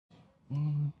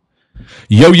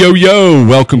Yo, yo, yo.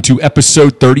 Welcome to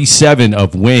episode 37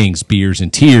 of Wings, Beers,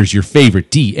 and Tears, your favorite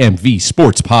DMV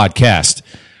sports podcast.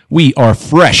 We are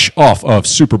fresh off of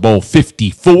Super Bowl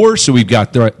 54, so we've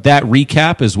got that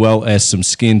recap as well as some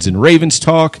Skins and Ravens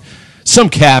talk, some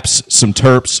Caps, some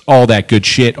Terps, all that good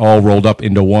shit, all rolled up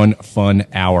into one fun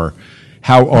hour.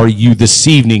 How are you this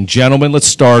evening, gentlemen? Let's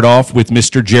start off with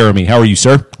Mr. Jeremy. How are you,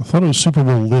 sir? I thought it was Super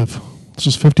Bowl Live. This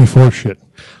is 54 shit.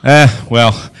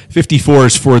 Well, 54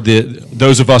 is for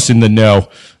those of us in the know.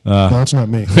 No, that's not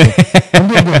me. I'm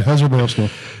doing good. How's everybody else doing?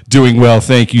 Doing well,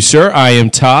 thank you, sir. I am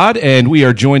Todd, and we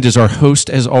are joined as our host,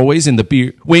 as always, in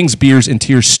the Wings, Beers, and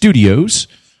Tears studios,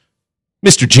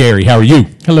 Mr. Jerry. How are you?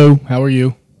 Hello, how are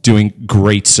you? Doing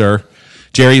great, sir.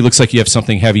 Jerry, looks like you have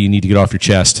something heavy you need to get off your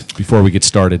chest before we get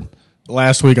started.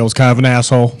 Last week I was kind of an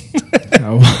asshole.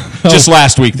 Just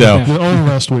last week, though. Yeah, only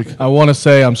last week. I want to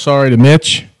say I'm sorry to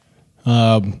Mitch.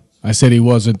 I said he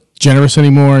wasn't generous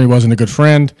anymore. He wasn't a good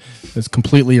friend. It's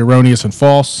completely erroneous and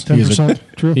false. 10%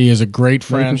 true. He is a great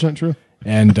friend. 90% true.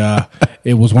 And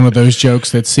it was one of those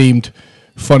jokes that seemed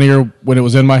funnier when it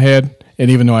was in my head. And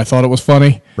even though I thought it was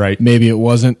funny, right, maybe it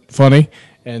wasn't funny.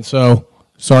 And so,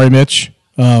 sorry, Mitch.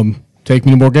 Take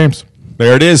me to more games.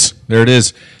 There it is. There it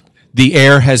is. The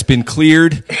air has been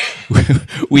cleared.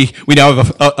 we now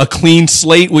have a clean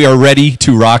slate. We are ready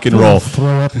to rock and roll.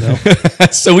 Throw up now.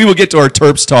 So we will get to our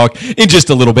Terps talk in just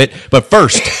a little bit. But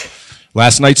first,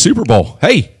 last night's Super Bowl.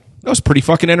 Hey, that was pretty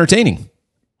fucking entertaining.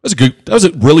 That was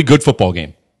a really good football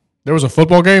game. There was a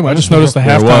football game? I just noticed the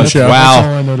There halftime was. show. Wow. That's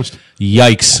all I noticed.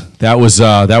 Yikes. That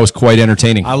was quite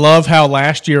entertaining. I love how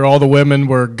last year all the women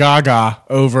were gaga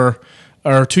over,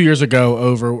 or 2 years ago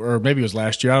over, or maybe it was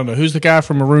last year. I don't know. Who's the guy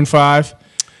from Maroon 5?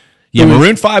 Yeah,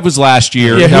 Maroon 5 was last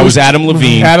year. Yeah, that was Adam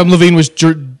Levine. Adam Levine was,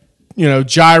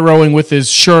 gyroing with his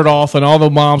shirt off, and all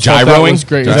the moms thought that Gyroing? was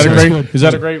great. That's Is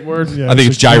that a great word? Yeah, I think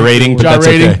it's gyrating, but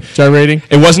Gyrating. that's okay. Gyrating.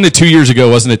 It wasn't it 2 years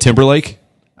ago, wasn't it Timberlake?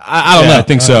 I don't know. I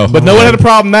think so. But no one had a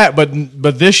problem with that.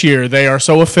 But this year they are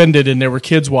so offended, and there were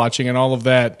kids watching and all of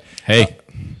that. Hey,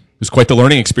 it was quite the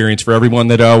learning experience for everyone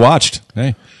that watched.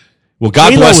 Hey, well,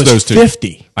 God J-Lo bless is those two.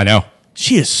 50. I know.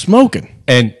 She is smoking.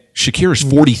 And Shakira's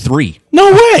 43.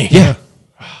 No way. Yeah.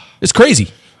 It's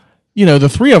crazy. The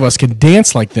three of us can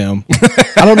dance like them.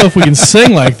 I don't know if we can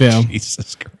sing like them.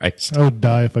 Jesus Christ. I would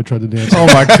die if I tried to dance. Oh,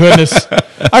 my goodness.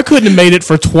 I couldn't have made it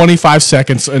for 25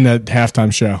 seconds in that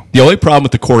halftime show. The only problem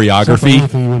with the choreography,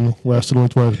 Something would have lasted only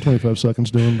 25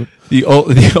 seconds doing, but the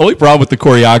only problem with the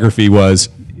choreography was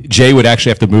Jay would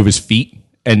actually have to move his feet.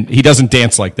 And he doesn't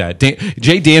dance like that.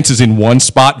 Jay dances in one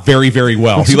spot very, very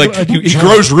well. He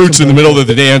grows roots in the middle of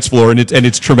the dance floor, and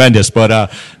it's tremendous. But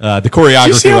the choreography Did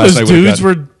you see how last those night dudes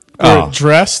were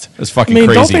dressed? That's fucking Don't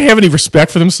crazy. they have any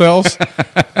respect for themselves?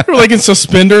 They were like in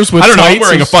suspenders with I don't know. I'm tights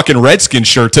wearing a and- fucking Redskin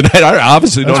shirt tonight. I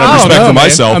obviously don't have I don't respect know, for man.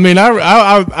 myself. I mean,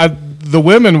 I the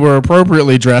women were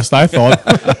appropriately dressed, I thought,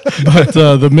 but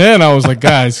the men, I was like,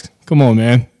 guys, come on,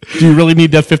 man. Do you really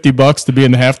need that $50 to be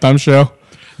in the halftime show?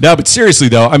 No, but seriously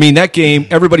though, I mean that game.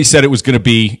 Everybody said it was going to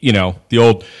be, the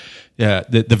old,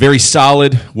 the very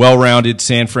solid, well-rounded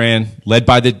San Fran, led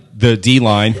by the D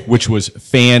line, which was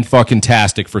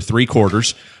fan-fucking-tastic for 3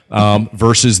 quarters,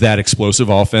 versus that explosive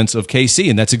offense of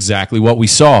KC, and that's exactly what we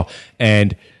saw.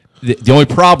 And the only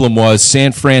problem was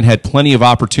San Fran had plenty of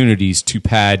opportunities to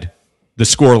pad the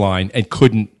scoreline and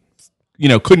couldn't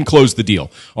close the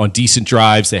deal on decent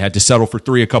drives. They had to settle for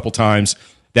 3 a couple times.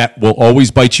 That will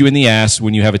always bite you in the ass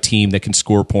when you have a team that can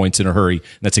score points in a hurry.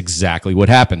 And that's exactly what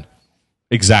happened.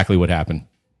 Exactly what happened.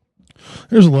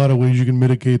 there's a lot of ways you can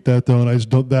mitigate that, though, and I just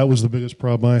don't. That was the biggest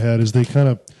problem I had, is they kind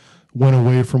of went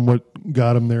away from what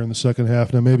got them there in the second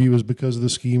half. Now, maybe it was because of the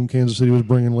scheme Kansas City was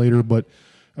bringing later, but,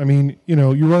 I mean, you're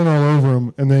running all over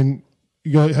them, and then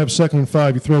you got to have 2nd and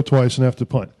 5, you throw twice and have to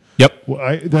punt. Yep.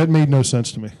 Well, that made no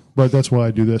sense to me, but that's why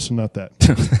I do this and not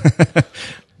that.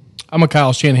 I'm a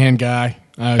Kyle Shanahan guy.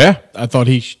 I thought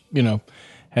he,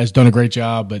 has done a great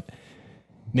job, but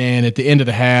man, at the end of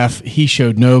the half, he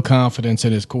showed no confidence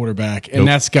in his quarterback, and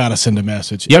that's got to send a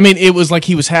message. Yep. I mean, it was like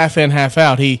he was half in, half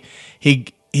out. He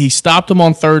stopped him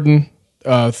on third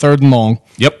and long.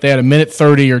 Yep. They had a minute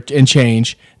 30 and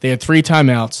change. They had 3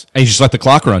 timeouts. And you just let the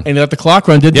clock run. And let the clock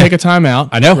run. Didn't take a timeout.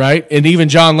 I know. Right? And even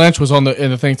John Lynch was in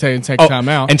the thing take a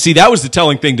timeout. And see, that was the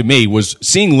telling thing to me, was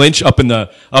seeing Lynch up in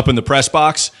the press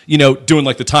box, doing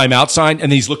like the timeout sign,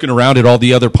 and he's looking around at all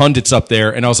the other pundits up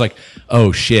there, and I was like,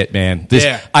 oh shit, man.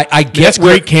 I get that's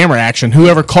great camera action.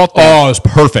 Whoever caught that. Oh, it was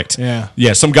perfect. Yeah.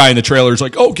 Yeah, some guy in the trailer is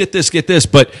like, oh, get this.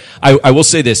 But I will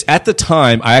say this. At the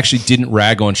time, I actually didn't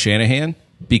rag on Shanahan,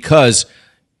 because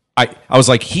I was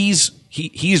like, he's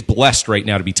blessed right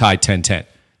now to be tied 10-10.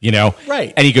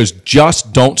 Right. And he goes,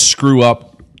 just don't screw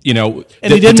up, And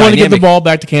he didn't want to give the ball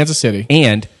back to Kansas City.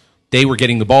 And they were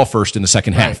getting the ball first in the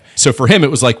second half. Right. So for him,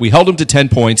 it was like we held him to 10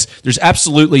 points. There's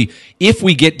absolutely, if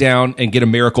we get down and get a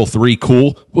miracle 3,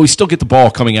 cool, but we still get the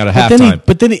ball coming out of halftime.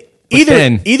 But then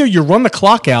either you run the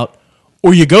clock out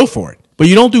or you go for it. But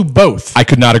you don't do both. I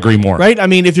could not agree more. Right? I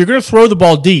mean, if you're going to throw the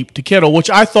ball deep to Kittle, which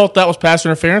I thought that was pass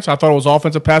interference, I thought it was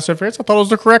offensive pass interference, I thought it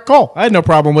was the correct call. I had no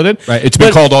problem with it. Right. It's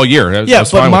been called all year. I was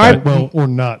fine with that. Well, or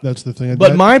not. That's the thing.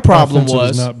 But my problem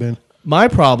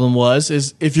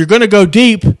is if you're going to go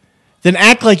deep, then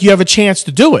act like you have a chance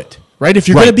to do it. Right? If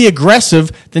you're going to be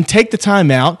aggressive, then take the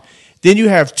timeout. Then you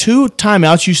have 2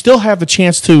 timeouts. You still have the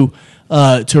chance to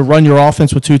run your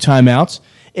offense with 2 timeouts.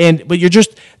 But you're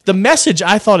just the message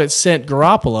I thought it sent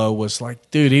Garoppolo was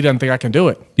like, dude, he doesn't think I can do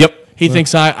it. Yep. He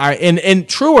thinks and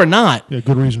true or not. Yeah,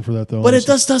 good reason for that though. But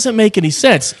honestly. it doesn't make any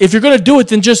sense. If you're going to do it,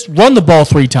 then just run the ball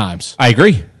 3 times. I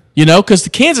agree. Because the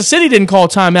Kansas City didn't call a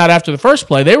timeout after the first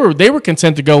play. They were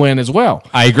content to go in as well.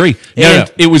 I agree. No.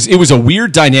 It was a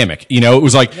weird dynamic. It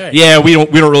was like, we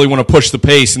don't really want to push the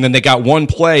pace, and then they got one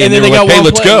play, and then they were like, hey,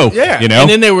 let's go. Yeah. And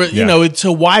then they were,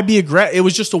 so why be aggressive? It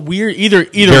was just a weird either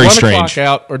Very run strange. the clock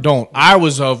out or don't. I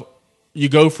was you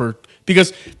go for.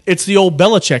 Because it's the old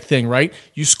Belichick thing, right?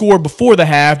 You score before the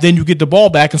half, then you get the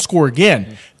ball back and score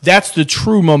again. That's the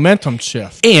true momentum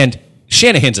shift. And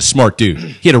Shanahan's a smart dude.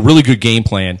 He had a really good game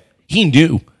plan. He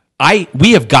knew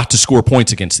we have got to score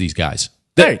points against these guys.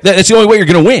 That's the only way you're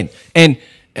going to win. And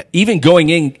even going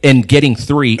in and getting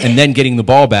 3 and then getting the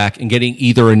ball back and getting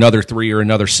either another 3 or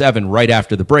another 7 right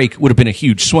after the break would have been a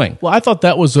huge swing. Well, I thought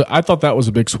that was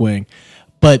a big swing.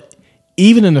 But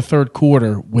even in the third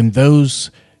quarter, when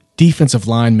those defensive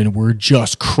linemen were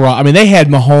just they had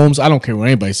Mahomes. I don't care what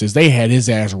anybody says. They had his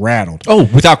ass rattled. Oh,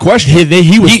 without question.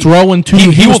 He was throwing too.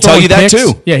 He will tell you that picks.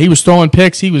 too. Yeah, he was throwing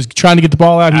picks. He was trying to get the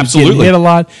ball out. He Absolutely. was getting hit a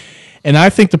lot. And I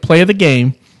think the play of the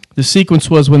game, the sequence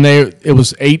was when it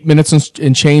was 8 minutes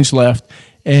and change left,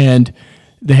 and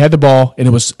they had the ball, and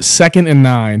it was 2nd and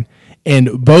 9, and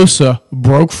Bosa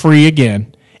broke free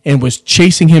again and was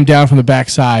chasing him down from the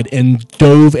backside and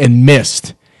dove and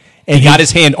missed. And he got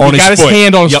his hand on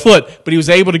his foot, but he was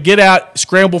able to get out,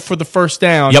 scramble for the first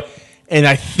down. Yep. And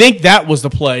I think that was the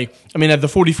play. I mean, the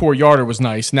 44-yarder was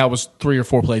nice, and that was 3 or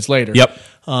 4 plays later. Yep.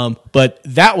 But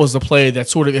that was the play that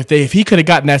sort of, if he could have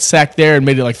gotten that sack there and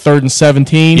made it like 3rd and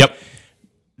 17. Yep.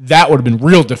 That would have been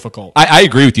real difficult. I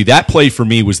agree with you. That play for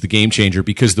me was the game changer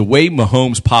because the way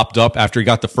Mahomes popped up after he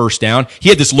got the first down, he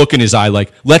had this look in his eye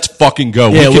like, let's fucking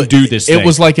go. We can do this thing. It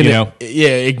was like,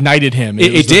 ignited him.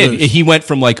 It did. He went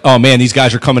from like, oh man, these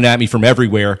guys are coming at me from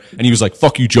everywhere. And he was like,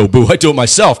 fuck you, Joe Boo. I do it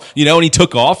myself. And he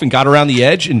took off and got around the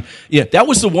edge. And that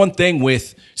was the one thing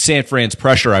with San Fran's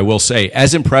pressure, I will say.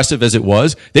 As impressive as it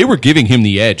was, they were giving him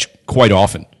the edge quite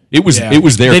often. It was there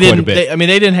quite a bit. They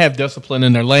didn't have discipline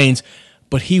in their lanes.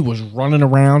 But he was running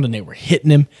around and they were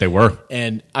hitting him. They were.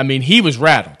 And, he was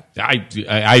rattled.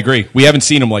 I agree. We haven't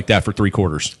seen him like that for 3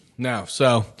 quarters. No.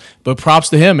 But props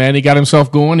to him, man. He got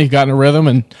himself going. He got in a rhythm.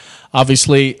 And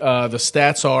obviously the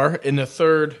stats are in the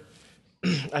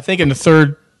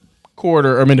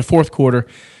fourth quarter,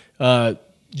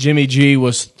 Jimmy G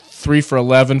was 3 for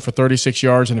 11 for 36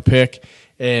 yards and a pick.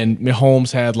 And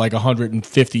Mahomes had like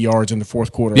 150 yards in the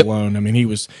fourth quarter alone. I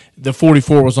mean, the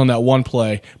 44 was on that one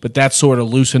play, but that sort of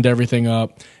loosened everything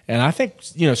up. And I think,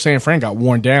 San Fran got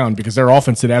worn down because their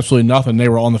offense did absolutely nothing. They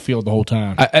were on the field the whole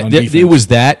time. It was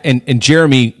that, and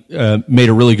Jeremy made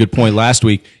a really good point last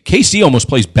week. KC almost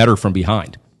plays better from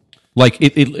behind. Like,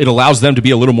 it allows them to be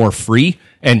a little more free,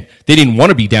 and they didn't want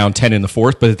to be down 10 in the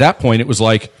fourth, but at that point it was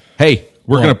like, hey,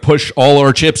 we're going to push all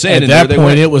our chips in. At that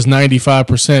point, it was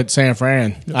 95% San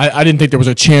Fran. I didn't think there was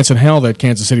a chance in hell that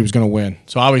Kansas City was going to win.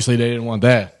 So obviously they didn't want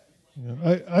that.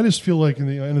 Yeah, I just feel like in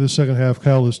the end of the second half,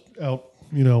 Kyle is out,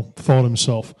 fought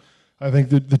himself. I think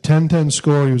the 10-10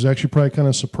 score, he was actually probably kind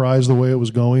of surprised the way it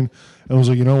was going. And was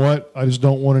like, you know what? I just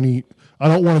don't want I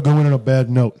don't want to go in on a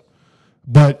bad note.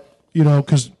 But,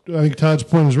 because I think Todd's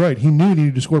point is right. He knew he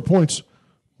needed to score points.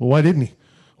 Well, why didn't he?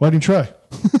 Why didn't he try?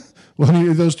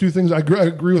 Well, those two things, I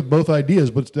agree with both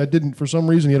ideas, but that didn't, for some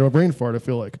reason, he had a brain fart, I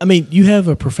feel like. I mean, you're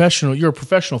a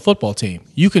professional football team.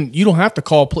 You don't have to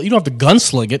you don't have to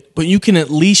gunsling it, but you can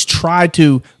at least try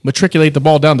to matriculate the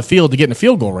ball down the field to get in the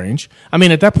field goal range. I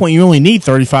mean, at that point, you only need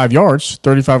 35 yards,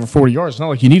 35 or 40 yards. It's not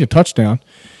like you need a touchdown.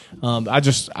 I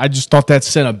just thought that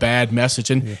sent a bad message.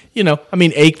 And,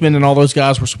 Aikman and all those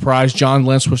guys were surprised. John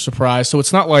Lentz was surprised. So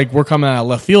it's not like we're coming out of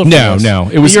left field. No.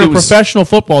 You're a professional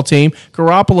football team.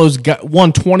 Garoppolo's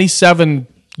won 27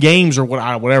 games or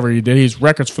whatever he did. His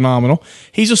record's phenomenal.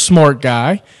 He's a smart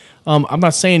guy. I'm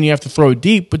not saying you have to throw it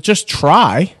deep, but just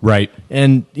try. Right.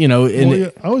 And,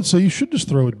 I would say you should just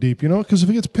throw it deep, because if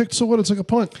it gets picked, so what? It's like a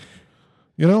punt,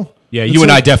 Yeah, It's you and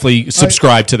like- I definitely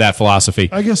subscribe to that philosophy.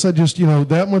 I guess I just,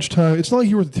 that much time. It's not like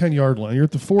you were at the 10-yard line. You're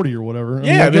at the 40 or whatever. I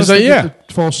Yeah, I guess there's they a- get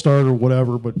the false start or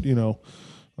whatever, but,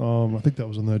 I think that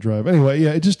was on that drive. Anyway,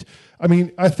 yeah,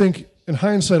 I think in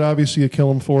hindsight, obviously you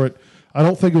kill him for it. I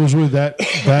don't think it was really that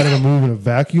bad of a move in a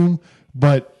vacuum,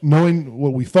 but knowing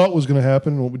what we thought was going to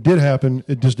happen, what did happen,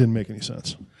 it just didn't make any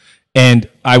sense. And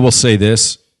I will say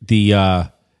this: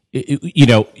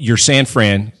 you're San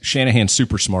Fran, Shanahan's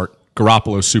super smart,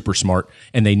 Garoppolo's super smart,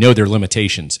 and they know their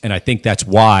limitations. And I think that's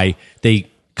why they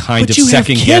kind But of you have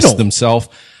second Kittle. guess themselves.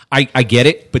 I get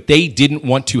it, but they didn't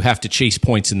want to have to chase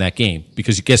points in that game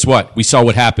because guess what? We saw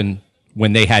what happened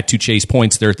when they had to chase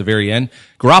points there at the very end.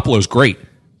 Garoppolo's great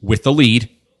with the lead,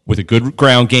 with a good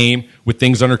ground game, with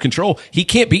things under control. He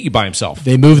can't beat you by himself.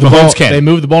 they moved the Mahomes ball. can. They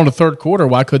moved the ball in the third quarter.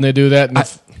 Why couldn't they do that? in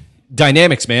the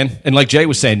Dynamics, man. And like Jay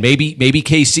was saying, maybe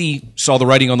KC saw the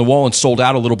writing on the wall and sold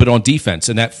out a little bit on defense,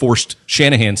 and that forced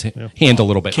Shanahan's hand a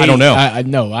little bit. I don't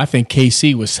know. I think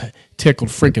KC was tickled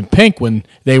freaking pink when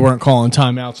they weren't calling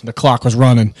timeouts and the clock was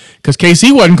running because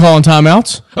KC wasn't calling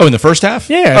timeouts. Oh, in the first half?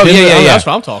 Yeah. Oh, yeah. That's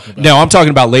what I'm talking about. No, I'm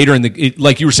talking about later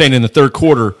like you were saying in the third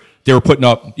quarter, they were putting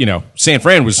up, San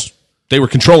Fran they were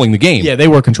controlling the game. Yeah, they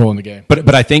were controlling the game.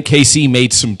 But I think KC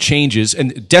made some changes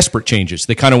and desperate changes.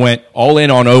 They kind of went all in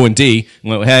on O&D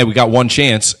and went, hey, we got one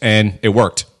chance, and it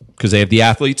worked because they have the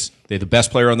athletes. They have the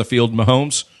best player on the field,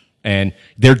 Mahomes, and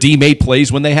their D made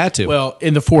plays when they had to. Well,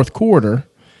 in the fourth quarter,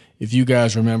 if you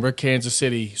guys remember, Kansas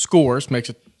City scores, makes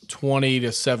it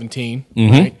 20-17,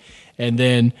 right? And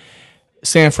then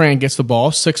San Fran gets the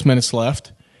ball, 6 minutes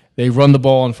left. They run the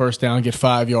ball on first down, get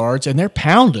 5 yards, and they're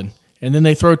pounding. And then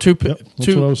they throw two. That's what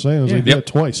I was saying. They did it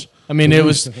twice. I mean, it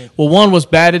was one was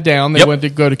batted down. They Yep. went to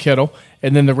go to Kittle,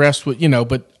 and then the rest was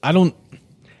but I don't.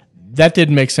 That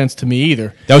didn't make sense to me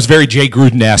either. That was very Jay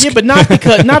Gruden-esque. Yeah, but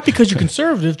not because you're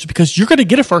conservative, it's because you're going to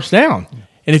get a first down,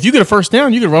 and if you get a first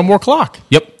down, you can run more clock.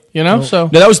 Yep. So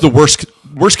No, that was the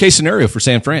worst case scenario for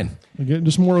San Fran. Again,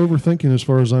 just more overthinking as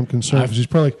far as I'm concerned. 'Cause he's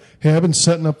probably like, hey, I've been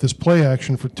setting up this play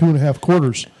action for 2.5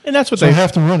 quarters. and that's what So they I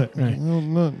have to run it. Right.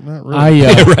 Well, not really.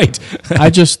 Yeah, right.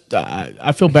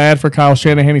 I feel bad for Kyle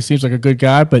Shanahan. He seems like a good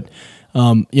guy, but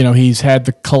he's had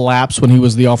the collapse when he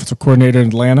was the offensive coordinator in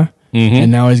Atlanta, and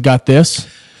now he's got this.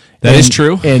 That is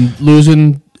true. And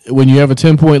losing when you have a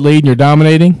 10-point lead and you're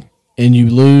dominating, and you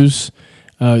lose,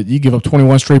 you give up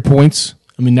 21 straight points.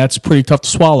 I mean, that's pretty tough to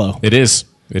swallow. It is.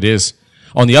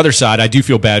 On the other side, I do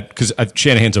feel bad because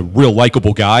Shanahan's a real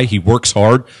likable guy. He works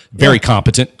hard, very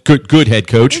competent, good head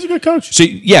coach. He's a good coach. So,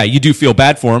 yeah, you do feel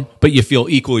bad for him, but you feel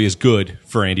equally as good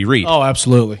for Andy Reid. Oh,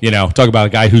 absolutely. Talk about a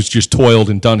guy who's just toiled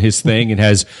and done his thing and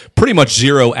has pretty much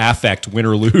zero affect, win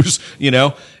or lose.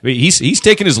 I mean, he's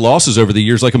taken his losses over the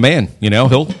years like a man.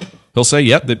 He'll say,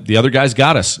 "Yep, the other guys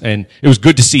got us," and it was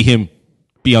good to see him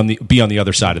be on the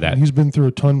other side of that. He's been through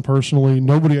a ton personally.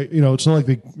 Nobody, it's not like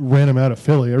they ran him out of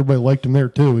Philly. Everybody liked him there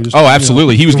too. He just, Oh,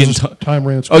 absolutely. He was it getting just time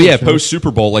ran its Oh yeah, course, post Super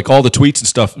Bowl, like all the tweets and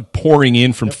stuff pouring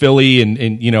in from Philly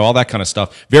and all that kind of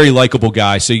stuff. Very likable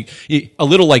guy. So a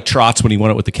little like Trotz when he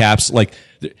went out with the Caps. Like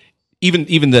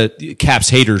even the Caps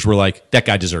haters were like, that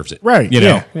guy deserves it, Right,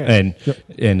 yeah.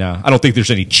 And I don't think there's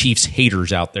any Chiefs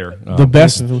haters out there. The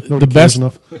best, Nobody the cares best,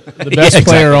 enough. the best exactly.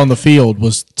 player on the field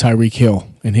was Tyreek Hill,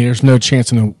 and there's no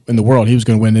chance in the world he was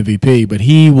going to win MVP. But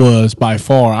he was by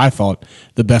far, I thought,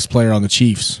 the best player on the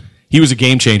Chiefs. He was a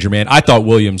game changer, man. I thought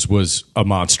Williams was a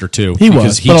monster too. He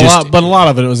because was, but a lot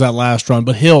of it was that last run.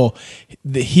 But Hill,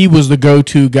 he was the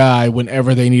go-to guy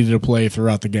whenever they needed to play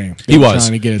throughout the game. They He were was.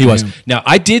 trying to get it He to was. him. Now,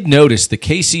 I did notice that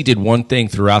KC did one thing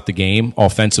throughout the game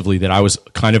offensively that I was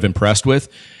kind of impressed with,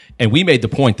 and we made the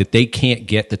point that they can't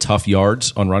get the tough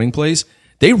yards on running plays.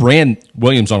 They ran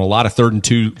Williams on a lot of 3rd and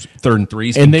 2, 3rd and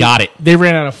 3s, and they got it. They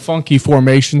ran out of funky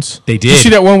formations. They You did. see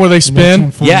that one where they spin?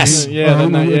 1948. Yes. Yeah, Oh,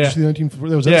 that- yeah.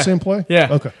 Was that the same play? Yeah.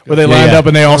 Okay. Where they Yeah, lined yeah. up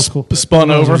and they all That's cool. spun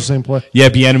That was over. the same play. Yeah,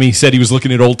 Bieniemy said he was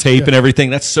looking at old tape and everything.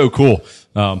 That's so cool.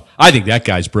 I think that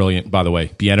guy's brilliant, by the way,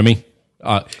 Bieniemy.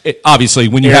 Obviously,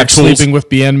 when you Eric have tools, sleeping with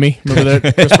Bieniemy. Remember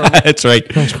that? Chris Berman? that's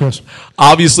right. Thanks, Chris.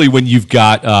 Obviously, when you've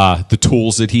got the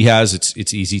tools that he has,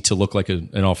 it's easy to look like an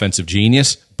offensive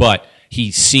genius. But he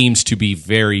seems to be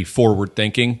very forward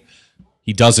thinking.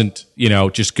 He doesn't,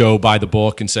 just go by the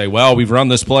book and say, "Well, we've run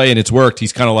this play and it's worked."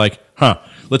 He's kind of like,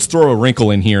 let's throw a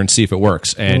wrinkle in here and see if it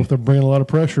works." Well, And if they're bringing a lot of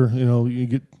pressure, you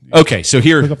get okay, so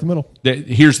pick up the middle.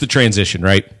 here's the transition,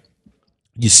 right?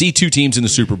 You see two teams in the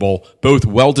Super Bowl, both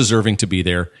well deserving to be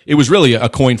there. It was really a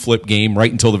coin flip game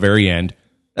right until the very end.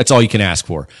 That's all you can ask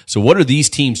for. So what are these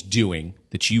teams doing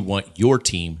that you want your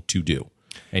team to do.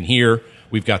 And here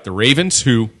we've got the Ravens,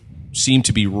 who seem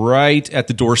to be right at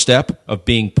the doorstep of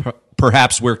being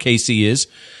perhaps where KC is.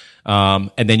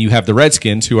 And then you have the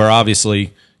Redskins, who are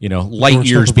obviously, light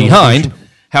years behind.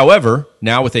 However,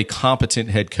 now with a competent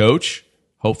head coach,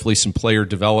 hopefully some player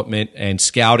development and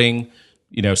scouting,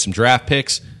 some draft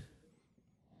picks,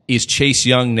 is Chase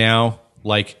Young now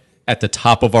like at the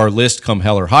top of our list come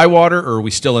hell or high water, or are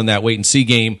we still in that wait and see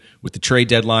game with the trade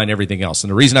deadline, everything else? And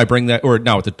the reason I bring that, or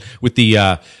no,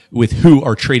 with who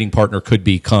our trading partner could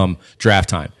be come draft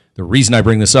time. The reason I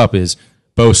bring this up is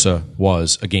Bosa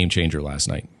was a game changer last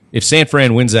night. If San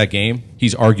Fran wins that game,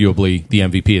 he's arguably the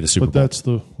MVP of the Super Bowl. But that's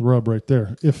the rub right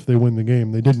there. If they win the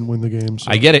game, they didn't win the game. So.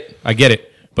 I get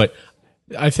it. But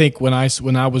I think when I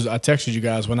texted you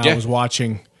guys when I was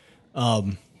watching,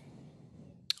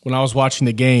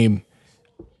 the game,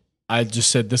 I just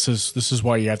said this is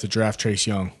why you have to draft Chase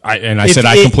Young. I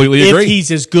completely agree. If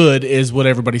he's as good as what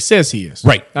everybody says he is,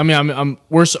 right? I mean,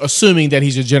 we're assuming that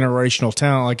he's a generational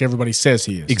talent, like everybody says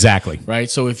he is. Exactly. Right.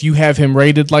 So if you have him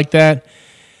rated like that,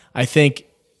 I think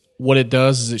what it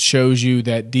does is it shows you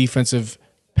that defensive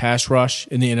pass rush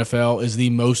in the NFL is the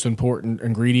most important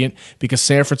ingredient, because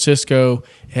San Francisco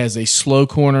has a slow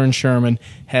corner in Sherman,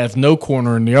 have no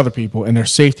corner in the other people, and their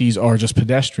safeties are just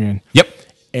pedestrian. Yep.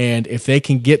 And if they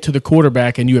can get to the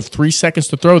quarterback and you have 3 seconds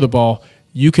to throw the ball,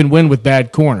 you can win with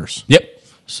bad corners. Yep.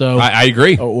 So I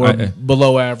agree. Or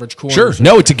below average corners. Sure.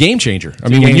 No, it's a game changer. I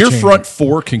mean, when your front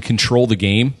four can control the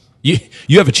game,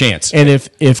 you have a chance. And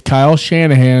if Kyle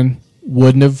Shanahan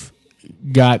wouldn't have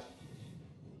got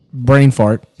brain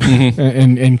fart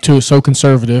and too so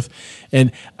conservative,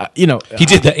 and he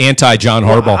did the anti John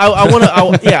Harbaugh.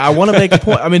 I want to make a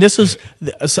point. I mean,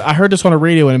 I heard this on the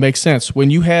radio and it makes sense. When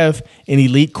you have an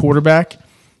elite quarterback,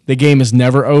 the game is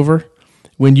never over.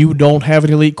 When you don't have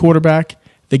an elite quarterback,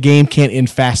 the game can't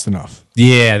end fast enough.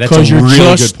 Yeah, that's a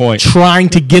really good point. Trying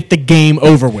to get the game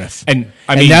over with, and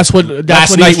that's what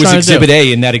last night was Exhibit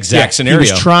A in that exact scenario.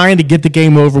 He was trying to get the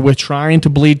game over with, trying to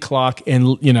bleed clock,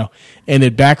 and and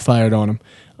it backfired on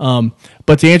him.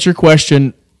 But to answer your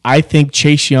question, I think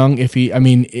Chase Young,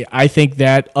 I think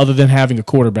that other than having a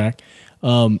quarterback,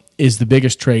 is the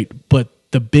biggest trait. But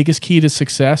the biggest key to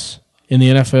success in the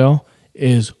NFL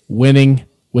is winning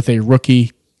with a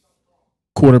rookie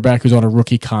quarterback who's on a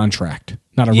rookie contract,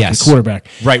 not a rookie quarterback.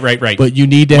 Right. But you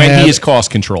need to when he is cost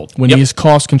controlled. When he is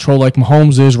cost controlled, like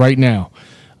Mahomes is right now.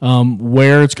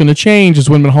 Where it's going to change is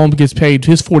when Mahomes gets paid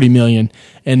his $40 million,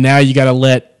 and now you got to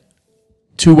let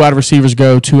 2 wide receivers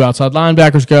go, 2 outside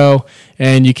linebackers go,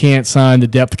 and you can't sign the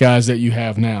depth guys that you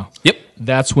have now. Yep,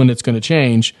 that's when it's going to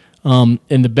change. And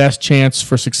the best chance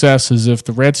for success is if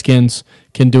the Redskins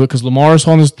can do it, because Lamar's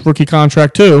on his rookie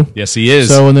contract too. Yes, he is.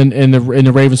 So and then in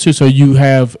the Ravens too. So you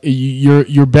have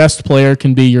your best player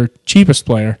can be your cheapest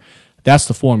player. That's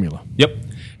the formula. Yep,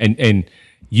 and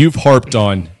you've harped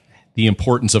on the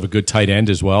importance of a good tight end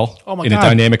as well in a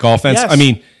dynamic offense. Yes. I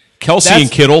mean, Kelsey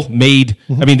and Kittle made.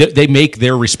 I mean, they make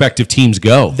their respective teams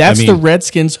go. That's the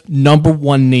Redskins' number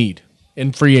one need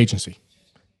in free agency.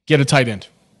 Get a tight end.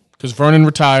 Because Vernon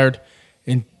retired,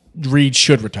 and Reed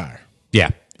should retire.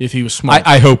 Yeah. If he was smart.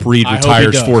 I hope Reed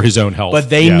retires for his own health. But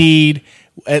they need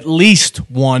at least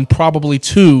 1, probably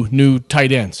 2 new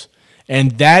tight ends.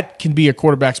 And that can be a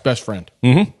quarterback's best friend.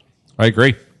 Mm-hmm. I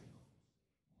agree.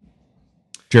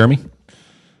 Jeremy?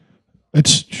 It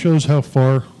shows how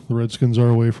far the Redskins are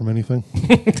away from anything.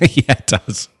 Yeah, it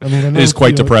does. I mean, I know, it is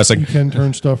quite depressing. You can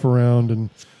turn stuff around,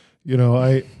 and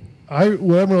what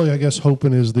I'm really, I guess,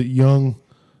 hoping is that Young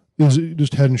is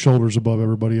just head and shoulders above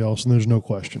everybody else, and there's no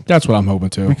question. That's what I'm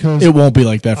hoping too. Because it won't be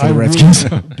like that for the Redskins. I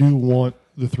really do want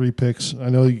the 3 picks. I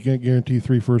know you can't guarantee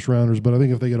 3 first-rounders, but I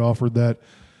think if they get offered that,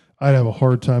 I'd have a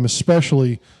hard time,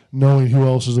 especially knowing who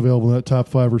else is available in that top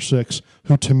 5 or 6,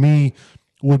 who to me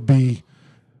would be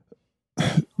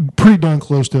pretty darn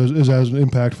close to as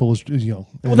impactful as Young.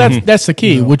 Well, that's the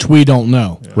key, which we don't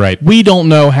know. Yeah. Right. We don't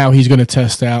know how he's going to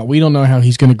test out. We don't know how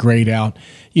he's going to grade out.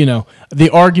 The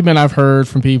argument I've heard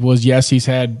from people is, yes, he's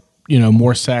had,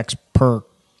 more sacks per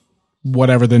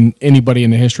whatever than anybody in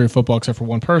the history of football except for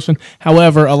one person.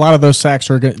 However, a lot of those sacks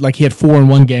are like he had 4 in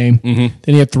one game, then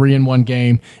he had 3 in one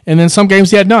game, and then some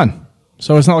games he had none.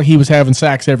 So it's not like he was having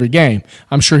sacks every game.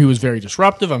 I'm sure he was very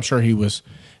disruptive. I'm sure he was,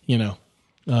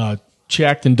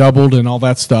 checked and doubled and all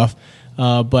that stuff.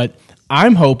 But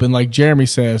I'm hoping, like Jeremy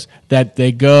says, that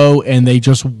they go and they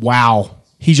just wow.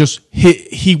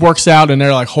 He works out and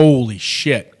they're like, holy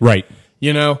shit. Right.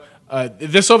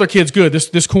 This other kid's good.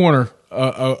 This corner,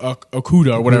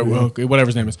 Okuda or whatever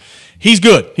his name is. He's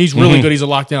good. He's really good. He's a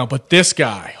lockdown. But this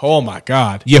guy, oh my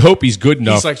God. You hope he's good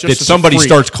enough like that somebody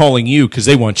starts calling you because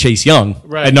they want Chase Young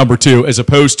at number 2, as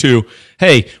opposed to,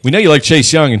 hey, we know you like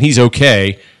Chase Young and he's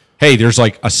okay. Hey, there's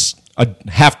like a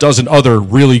half dozen other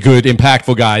really good,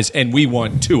 impactful guys, and we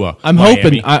want Tua. I'm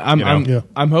Miami, hoping.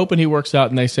 I'm hoping he works out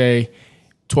and they say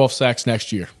 12 sacks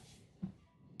next year.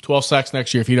 12 sacks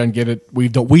next year if he doesn't get it.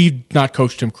 We've not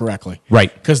coached him correctly.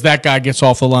 Right. Because that guy gets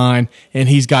off the line and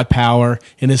he's got power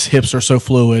and his hips are so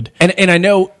fluid. And I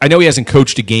know he hasn't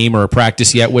coached a game or a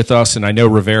practice yet with us, and I know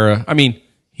Rivera, I mean,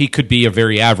 he could be a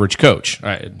very average coach.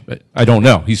 I don't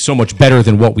know. He's so much better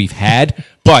than what we've had,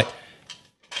 but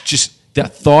just the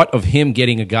thought of him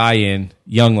getting a guy in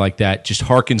young like that just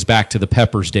harkens back to the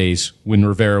Peppers days when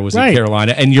Rivera was in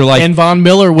Carolina. And you're like... And Von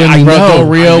Miller when Del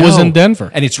Rio was in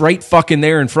Denver. And it's right fucking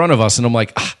there in front of us. And I'm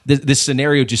like, this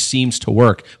scenario just seems to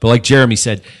work. But like Jeremy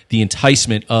said, the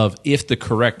enticement of if the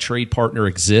correct trade partner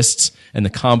exists and the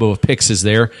combo of picks is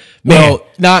there... Well,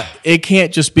 it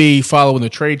can't just be following the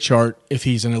trade chart if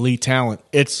he's an elite talent.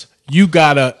 It's...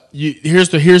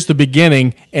 here's the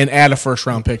beginning and add a first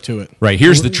round pick to it. Right.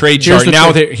 Here's the trade chart.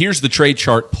 Here's the trade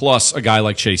chart plus a guy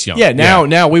like Chase Young. Yeah.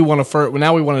 Now we want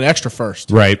an extra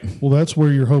first. Right. Well, that's where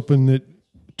you're hoping that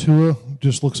Tua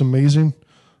just looks amazing.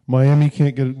 Miami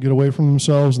can't get away from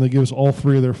themselves, and they give us all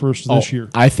 3 of their firsts this year.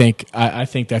 I think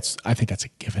that's a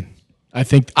given.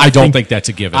 I don't think that's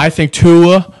a given. I think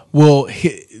Tua will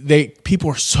hit.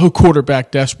 People are so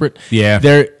quarterback desperate.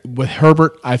 Yeah. With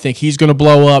Herbert, I think he's going to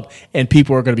blow up, and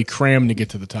people are going to be cramming to get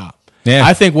to the top. Yeah.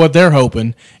 I think what they're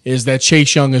hoping is that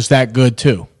Chase Young is that good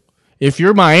too. If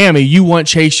you're Miami, you want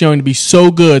Chase Young to be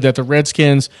so good that the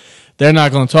Redskins, they're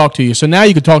not going to talk to you. So now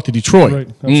you can talk to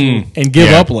Detroit and give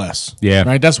up less. Yeah.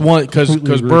 Right. That's one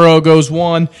because Burrow goes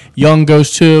 1, Young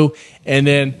goes 2, and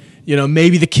then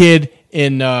maybe the kid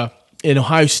in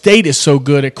Ohio State is so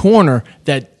good at corner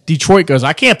that Detroit goes,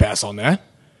 I can't pass on that.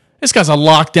 This guy's a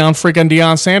lockdown freaking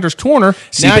Deion Sanders corner.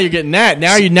 Now you're getting that.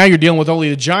 Now you're dealing with only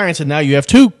the Giants, and now you have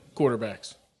 2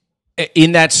 quarterbacks.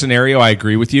 In that scenario, I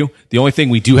agree with you. The only thing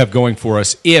we do have going for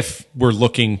us, if we're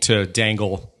looking to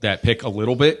dangle that pick a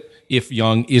little bit, if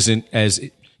Young isn't as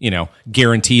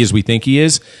guarantee as we think he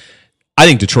is, I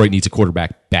think Detroit needs a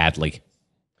quarterback badly.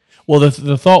 Well,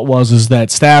 the thought is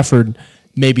that Stafford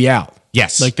may be out.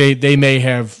 Yes. Like they may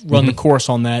have run the course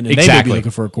on that, and they may be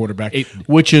looking for a quarterback,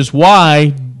 which is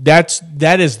why that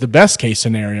is the best case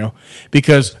scenario,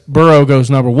 because Burrow goes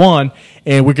number 1,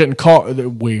 and we're getting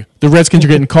the Redskins are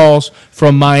getting calls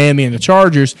from Miami and the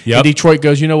Chargers, and Detroit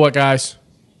goes, you know what, guys,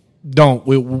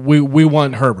 we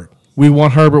want Herbert. We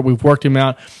want Herbert. We've worked him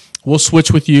out. We'll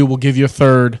switch with you. We'll give you a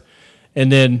third. And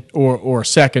then, or a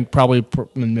second, probably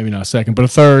maybe not a second, but a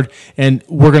third, and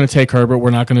we're going to take Herbert.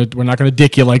 We're not going to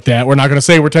dick you like that. We're not going to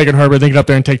say we're taking Herbert, then get up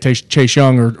there and take Chase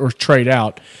Young or trade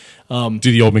out. Do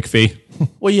the old McPhee.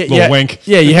 Well, little wink.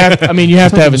 Yeah, you have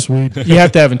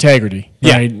to have integrity.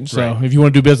 Right? Yeah, so if you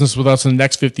want to do business with us in the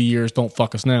next 50 years, don't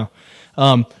fuck us now.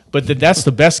 But that's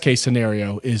the best case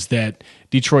scenario, is that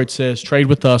Detroit says trade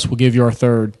with us, we'll give you our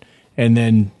third, and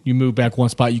then you move back 1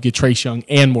 spot, you get Chase Young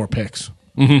and more picks.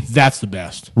 Mm-hmm. That's the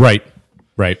best. Right.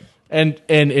 And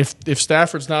if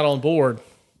Stafford's not on board,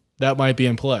 that might be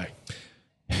in play.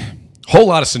 Whole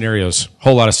lot of scenarios.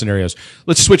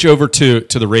 Let's switch over to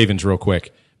the Ravens real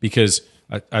quick, because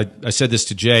I said this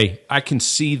to Jay. I can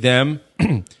see them.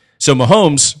 So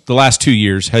Mahomes, the last 2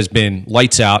 years, has been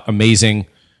lights out, amazing,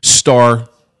 star,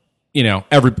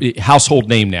 every household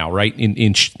name now, right?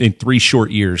 In 3 short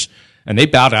years. And they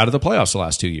bowed out of the playoffs the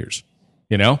last 2 years,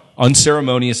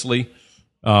 unceremoniously.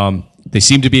 They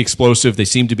seem to be explosive. They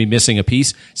seem to be missing a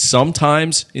piece.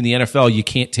 Sometimes in the NFL, you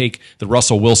can't take the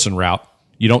Russell Wilson route.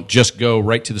 You don't just go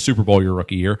right to the Super Bowl your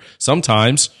rookie year.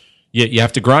 Sometimes you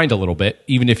have to grind a little bit,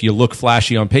 even if you look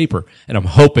flashy on paper. And I'm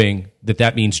hoping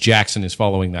that means Jackson is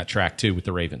following that track too with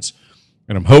the Ravens.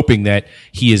 And I'm hoping that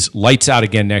he is lights out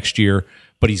again next year,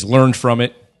 but he's learned from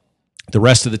it. The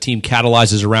rest of the team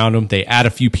catalyzes around him. They add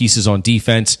a few pieces on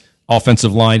defense,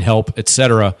 offensive line help,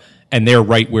 etc., and they're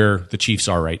right where the Chiefs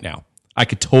are right now. I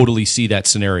could totally see that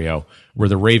scenario where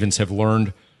the Ravens have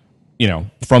learned,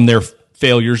 from their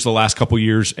failures the last couple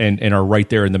years and are right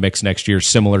there in the mix next year,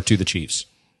 similar to the Chiefs.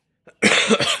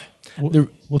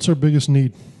 What's our biggest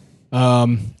need?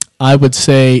 I would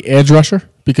say edge rusher,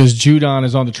 because Judon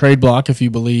is on the trade block, if you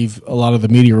believe a lot of the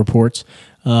media reports.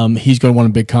 He's going to want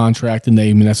a big contract, and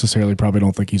they necessarily probably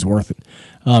don't think he's worth it.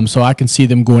 So I can see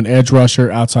them going edge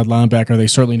rusher, outside linebacker. They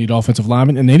certainly need offensive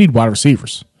linemen, and they need wide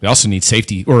receivers. They also need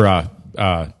safety or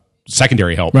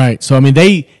secondary help. Right. So, I mean,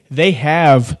 they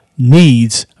have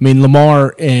needs. I mean,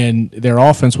 Lamar and their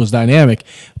offense was dynamic,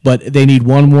 but they need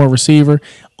one more receiver.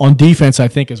 On defense, I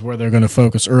think is where they're going to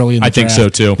focus early in the draft. I think so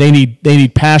too. They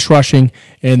need pass rushing,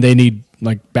 and they need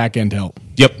like back end help.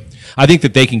 Yep. I think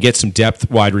that they can get some depth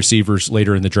wide receivers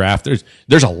later in the draft.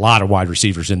 There's a lot of wide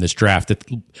receivers in this draft that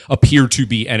appear to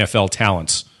be NFL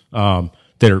talents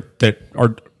that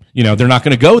are they're not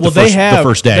going to go the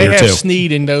first day or two. They have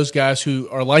Snead and those guys who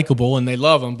are likable and they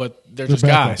love them, but they're just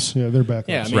guys. Yeah, they're backups.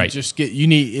 Yeah, I mean, right. Just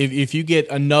if you get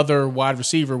another wide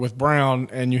receiver with Brown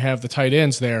and you have the tight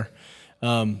ends there,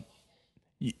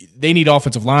 they need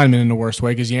offensive linemen in the worst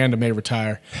way because Yanda may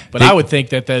retire. But I would think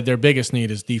that their biggest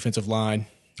need is defensive line.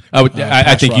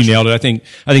 I think you nailed it.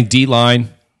 I think D line,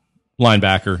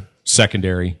 linebacker,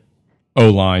 secondary, O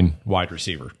line, wide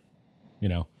receiver.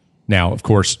 Now, of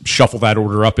course, shuffle that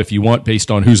order up if you want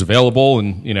based on who's available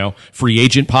and free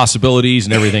agent possibilities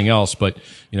and everything else. But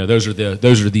those are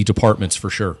the departments for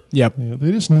sure. Yep. Yeah,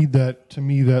 they just need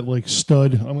that like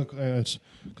stud. It's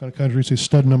kind of country to say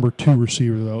stud number 2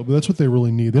 receiver though, but that's what they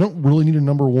really need. They don't really need a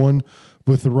number 1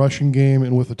 with the rushing game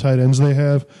and with the tight ends they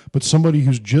have, but somebody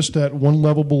who's just at one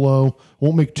level below,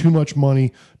 won't make too much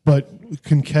money, but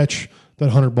can catch that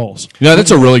 100 balls. Yeah,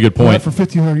 that's a really good point. Not for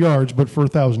 1,500 yards, but for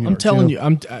 1,000 yards. I'm telling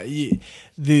you,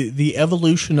 the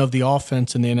evolution of the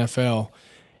offense in the NFL.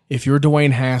 If you're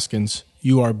Dwayne Haskins,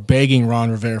 you are begging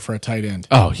Ron Rivera for a tight end.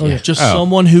 Oh yeah, just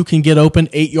someone who can get open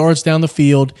 8 yards down the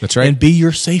field. That's right, and be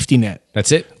your safety net.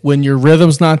 That's it. When your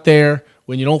rhythm's not there,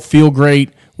 when you don't feel great,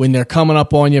 when they're coming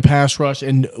up on you pass rush,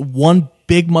 and one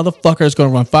big motherfucker is going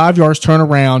to run 5 yards, turn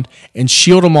around, and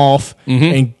shield them off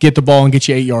and get the ball and get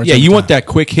you 8 yards. Yeah, you want that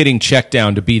quick hitting check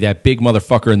down to be that big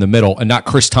motherfucker in the middle and not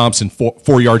Chris Thompson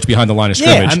 4 yards behind the line of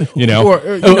scrimmage.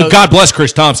 God bless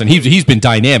Chris Thompson. He's been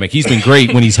dynamic. He's been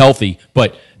great when he's healthy,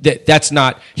 but that's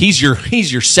not he's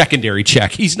your secondary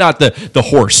check. He's not the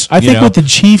horse. I think what the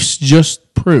Chiefs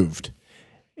just proved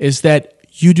is that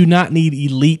you do not need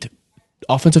elite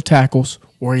offensive tackles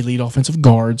or elite offensive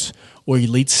guards or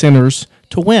elite centers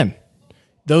to win.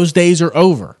 Those days are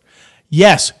over.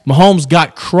 Yes, Mahomes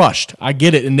got crushed. I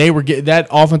get it. And they were getting that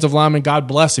offensive lineman, God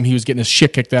bless him, he was getting his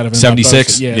shit kicked out of him.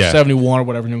 76? Yeah, 71 or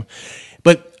whatever.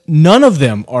 But none of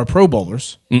them are Pro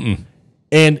Bowlers. Mm-mm.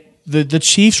 And the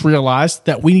Chiefs realized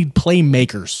that we need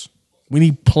playmakers. We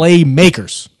need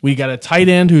playmakers. We got a tight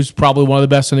end who's probably one of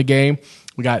the best in the game.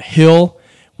 We got Hill.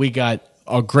 We got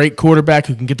a great quarterback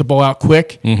who can get the ball out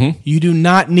quick. Mm-hmm. You do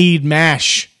not need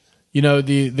MASH.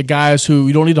 The guys who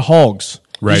you don't need the hogs.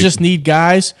 Right. You just need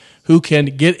guys who can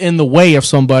get in the way of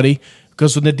somebody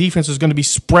because when the defense is going to be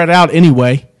spread out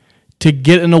anyway, to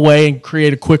get in the way and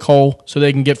create a quick hole so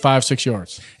they can get 5-6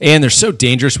 yards. And they're so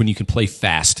dangerous when you can play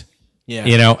fast.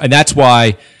 Yeah. And that's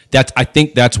why I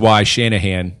think that's why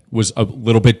Shanahan was a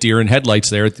little bit deer in headlights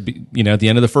there at the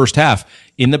end of the first half.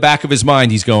 In the back of his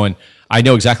mind, he's going, I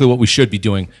know exactly what we should be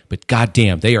doing, but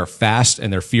goddamn, they are fast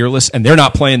and they're fearless and they're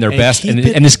not playing their best, and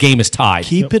this game is tied.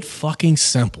 Keep it fucking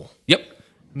simple. Yep.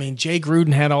 I mean, Jay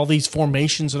Gruden had all these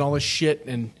formations and all this shit,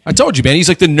 and I told you, man, he's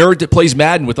like the nerd that plays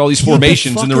Madden with all these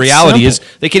formations, and the reality is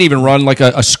they can't even run like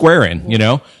a square in,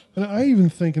 And I even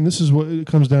think, and this is what it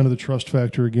comes down to the trust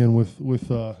factor again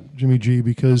with Jimmy G,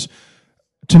 because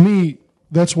to me,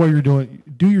 that's why you're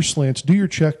do your slants, do your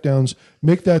check downs,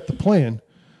 make that the plan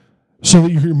so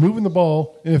that you're moving the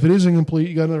ball. And if it is incomplete,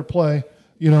 you got another play.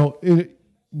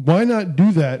 Why not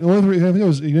do that? The only thing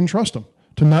was he didn't trust him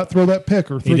to not throw that pick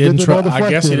or he didn't I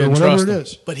guess he didn't trust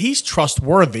him. But he's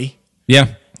trustworthy.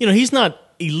 Yeah. He's not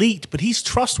elite, but he's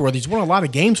trustworthy. He's won a lot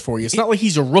of games for you. It's not like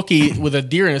he's a rookie with a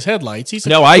deer in his headlights.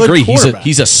 I agree.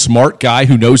 He's a smart guy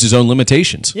who knows his own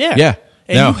limitations. Yeah. Yeah.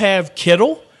 And you have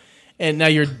Kittle, and now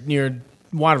your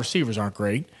wide receivers aren't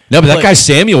great. No, but that guy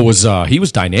Samuel was he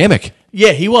was dynamic.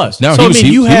 Yeah, he was. No,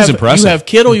 he was impressive. You have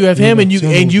Kittle, you have him, and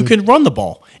you can run the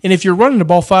ball. And if you're running the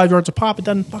ball 5 yards a pop, it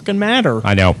doesn't fucking matter.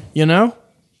 I know.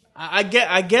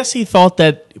 I guess he thought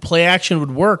that play action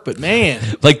would work, but man.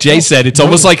 Like Jay said, it's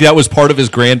almost like that was part of his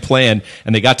grand plan,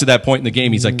 and they got to that point in the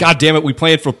game. He's like, God damn it, we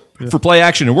planned for play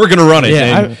action, and we're going to run it.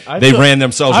 Yeah, and they ran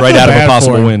themselves right out of a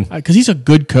possible win. Because he's a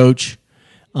good coach,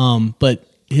 but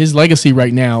his legacy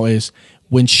right now is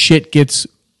when shit gets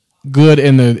good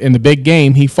in the big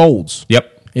game, he folds. Yep.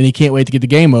 And he can't wait to get the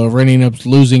game over, and he ends up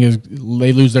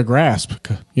they lose their grasp.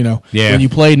 Yeah. When you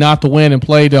play not to win and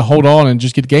play to hold on and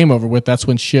just get the game over with, that's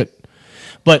when shit.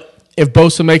 But if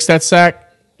Bosa makes that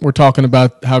sack, we're talking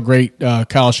about how great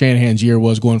Kyle Shanahan's year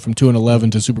was, going from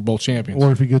 2-11 to Super Bowl champions.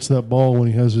 Or if he gets that ball when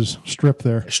he has his strip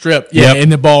there. Yeah,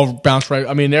 and the ball bounced right.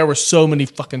 I mean, there were so many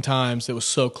fucking times it was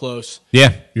so close.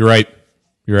 Yeah, you're right.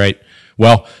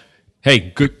 Well,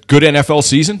 Hey, good NFL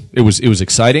season. It was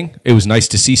exciting. It was nice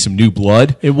to see some new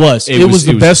blood. It was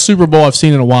the best Super Bowl I've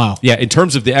seen in a while. Yeah, in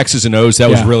terms of the X's and O's, that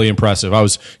was really impressive. I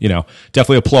was,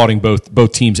 definitely applauding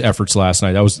both teams' efforts last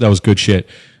night. That was good shit.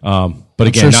 But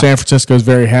again, I'm sure San Francisco is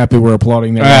very happy we're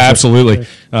applauding their effort. Absolutely.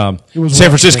 San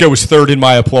Francisco was third in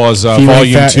my applause.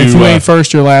 Volume 2. If you ain't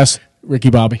first, you're last.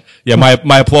 Ricky Bobby. Yeah,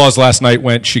 my applause last night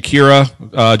went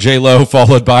Shakira, J-Lo,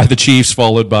 followed by the Chiefs,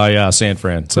 followed by San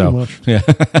Fran. So, yeah.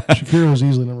 Shakira was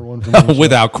easily number one for me.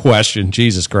 Without question.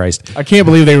 Jesus Christ. I can't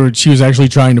believe she was actually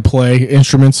trying to play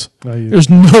instruments. There's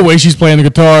no way she's playing the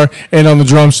guitar, and on the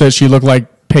drum set she looked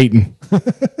like Peyton.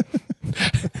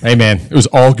 Hey, man, it was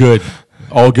all good.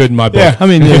 All good in my book. Yeah, I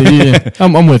mean,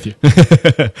 I'm with you.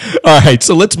 All right,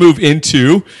 so let's move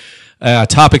into a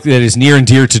topic that is near and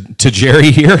dear to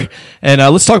Jerry here, and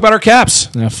let's talk about our Caps.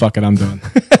 Fuck it, I'm done.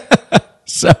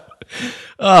 So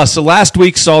last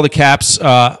week saw the Caps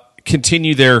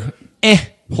continue their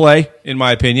play, in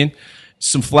my opinion.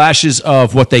 Some flashes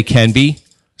of what they can be,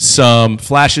 some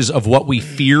flashes of what we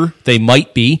fear they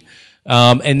might be,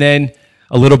 and then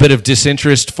a little bit of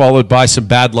disinterest followed by some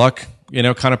bad luck,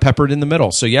 kind of peppered in the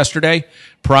middle. So yesterday,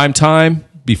 prime time,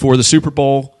 before the Super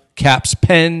Bowl, Caps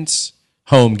Pens,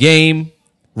 home game,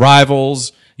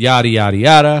 rivals, yada, yada,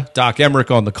 yada. Doc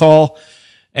Emmerich on the call.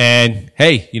 And,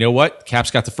 hey, you know what?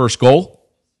 Caps got the first goal.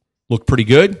 Looked pretty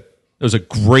good. It was a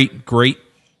great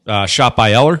shot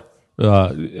by Eller.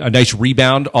 A nice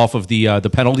rebound off of the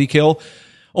penalty kill,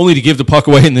 only to give the puck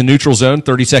away in the neutral zone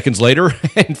 30 seconds later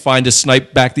and find a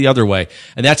snipe back the other way.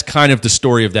 And that's kind of the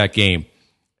story of that game.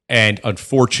 And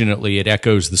unfortunately, it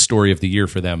echoes the story of the year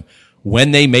for them.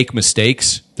 When they make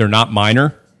mistakes, they're not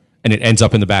minor, and it ends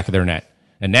up in the back of their net.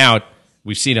 And now,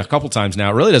 we've seen a couple times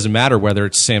now, it really doesn't matter whether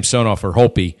it's Samsonov or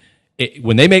Holtby.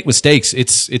 When they make mistakes,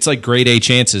 it's like grade A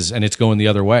chances, and it's going the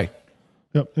other way.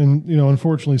 Yep, and,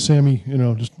 unfortunately, Sammy,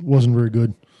 just wasn't very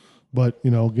good. But,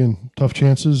 again, tough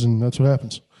chances, and that's what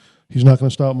happens. He's not going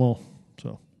to stop them all.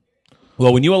 So,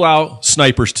 well, when you allow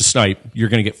snipers to snipe, you're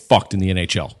going to get fucked in the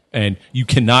NHL. And you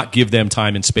cannot give them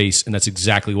time and space, and that's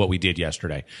exactly what we did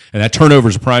yesterday. And that turnover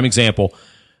is a prime example.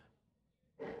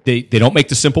 They don't make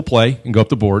the simple play and go up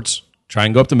the boards, try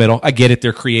and go up the middle. I get it,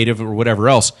 they're creative or whatever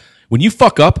else. When you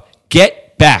fuck up,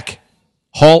 get back.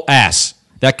 Haul ass.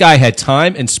 That guy had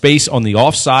time and space on the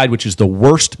offside, which is the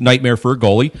worst nightmare for a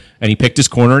goalie, and he picked his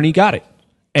corner and he got it.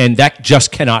 And that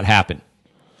just cannot happen.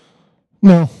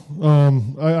 No,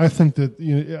 I think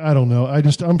that, I don't know.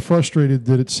 I'm frustrated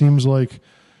that it seems like,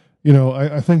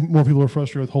 I think more people are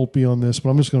frustrated with Holtby on this, but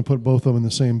I'm just going to put both of them in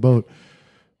the same boat.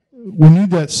 We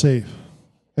need that save.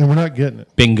 And we're not getting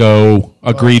it. Bingo.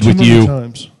 Agreed with you.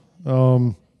 Times.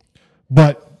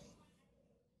 But,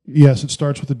 yes, it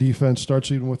starts with the defense,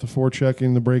 starts even with the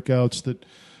forechecking, the breakouts that,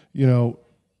 Well,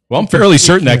 I'm fairly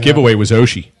certain that giveaway was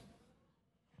Oshie.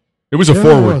 It was a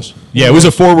forward. It was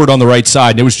a forward on the right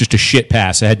side, and it was just a shit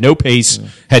pass. It had no pace,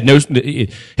 had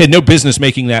no business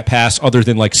making that pass other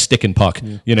than like stick and puck,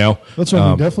 That's what I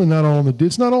mean. Definitely not all on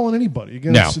it's not all on anybody.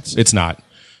 Again, no, it's not.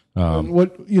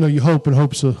 What you hope, and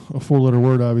hope's a 4-letter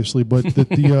word, obviously, but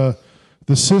that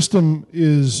the system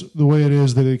is the way it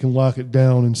is that it can lock it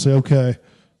down and say, okay,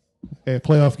 a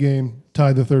playoff game,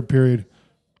 tied the third period,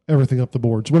 everything up the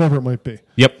boards, whatever it might be.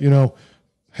 Yep.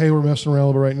 Hey, we're messing around a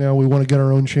little bit right now. We want to get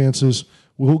our own chances.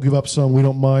 We'll give up some. We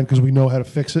don't mind because we know how to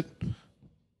fix it.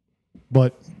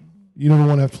 But you never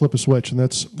want to have to flip a switch, and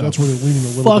that's where they're leaning a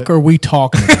little bit. Fuck are we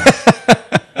talking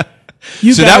about?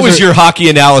 So that was your hockey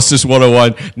analysis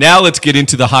 101. Now let's get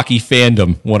into the hockey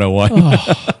fandom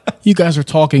 101. You guys are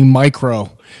talking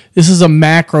micro. This is a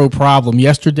macro problem.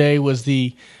 Yesterday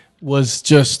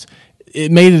it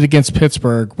made it against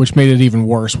Pittsburgh, which made it even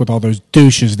worse with all those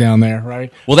douches down there,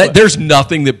 right? Well, there's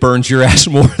nothing that burns your ass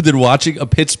more than watching a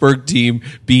Pittsburgh team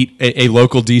beat a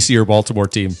local DC or Baltimore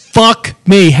team. Fuck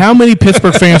me. How many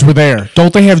Pittsburgh fans were there?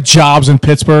 Don't they have jobs in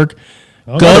Pittsburgh?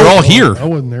 They're all here. I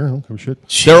wasn't there. I don't give a shit.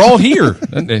 They're all here.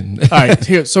 All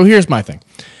right. So here's my thing.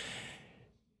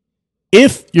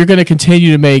 If you're going to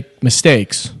continue to make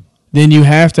mistakes, then you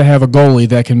have to have a goalie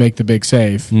that can make the big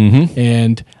save. Mm-hmm.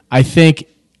 And I think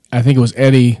it was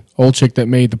Eddie Olczyk that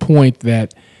made the point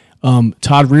that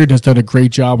Todd Reird has done a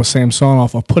great job with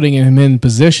Samsonov of putting him in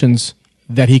positions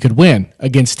that he could win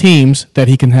against teams that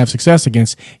he can have success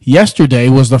against. Yesterday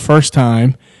was the first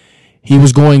time he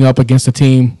was going up against a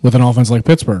team with an offense like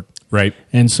Pittsburgh. Right.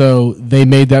 And so they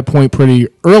made that point pretty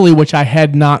early, which I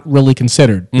had not really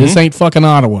considered. Mm-hmm. This ain't fucking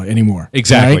Ottawa anymore.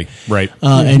 Exactly. Right.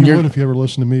 And you would if you ever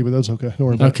listen to me, but that's okay. Don't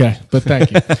worry about it. But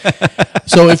thank you.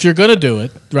 So if you're going to do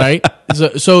it, right,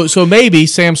 so maybe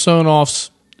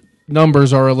Samsonov's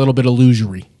numbers are a little bit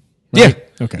illusory. Right?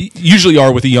 Yeah, Usually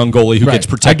are with a young goalie who gets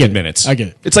protected minutes. I get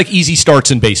it. It's like easy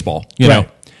starts in baseball, you know.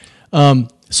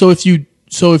 So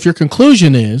if your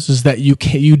conclusion is that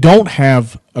you don't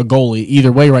have a goalie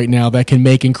either way right now that can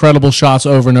make incredible shots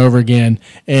over and over again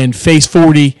and face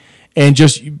 40 and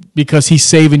just because he's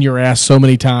saving your ass so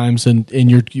many times and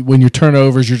when your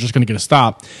turnovers you're just going to get a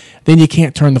stop, then you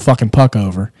can't turn the fucking puck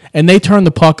over. And they turn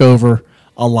the puck over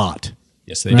a lot.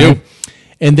 Yes, they do.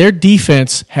 And their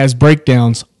defense has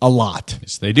breakdowns a lot.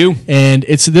 Yes, they do. And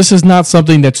this is not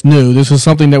something that's new. This is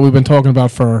something that we've been talking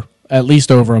about for at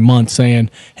least over a month, saying,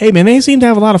 hey, man, they seem to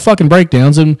have a lot of fucking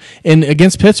breakdowns. And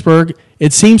against Pittsburgh,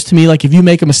 it seems to me like if you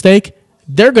make a mistake,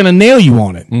 they're going to nail you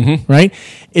on it, right?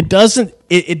 It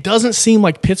doesn't seem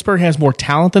like Pittsburgh has more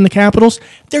talent than the Capitals.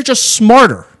 They're just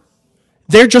smarter.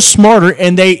 They're just smarter,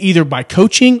 and they either by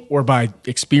coaching or by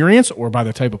experience or by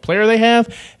the type of player they have,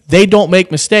 they don't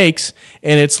make mistakes.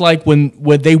 And it's like when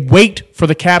they wait for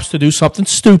the Caps to do something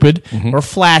stupid or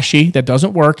flashy that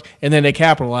doesn't work, and then they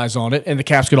capitalize on it, and the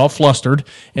Caps get all flustered,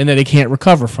 and then they can't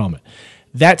recover from it.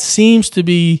 That seems to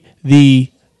be the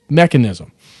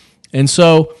mechanism. And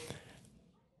so,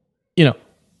 you know,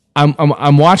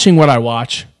 I'm watching what I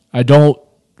watch. I don't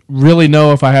really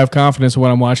know if I have confidence in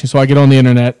what I'm watching, so I get on the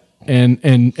internet.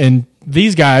 And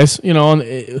these guys, you know,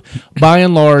 by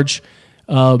and large,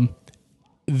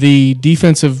 the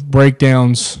defensive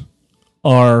breakdowns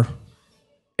are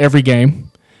every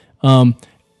game. I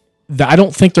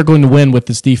don't think they're going to win with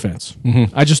this defense.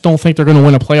 I just don't think they're going to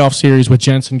win a playoff series with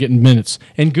Jensen getting minutes.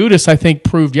 And Gudas, I think,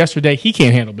 proved yesterday he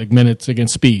can't handle big minutes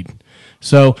against speed.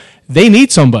 So they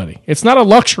need somebody. It's not a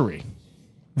luxury.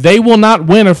 They will not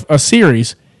win a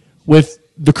series with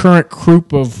the current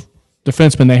group of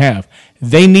defensemen they have.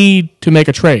 They need to make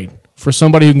a trade for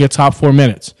somebody who can get top 4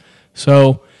 minutes.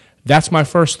 So that's my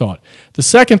first thought. The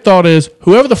second thought is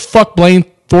whoever the fuck Blaine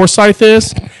Forsythe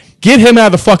is, get him out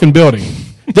of the fucking building.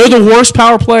 They're the worst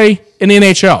power play in the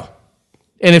NHL.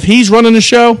 And if he's running the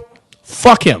show,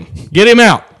 fuck him. Get him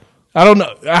out. I don't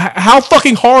know. How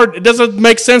fucking hard, it doesn't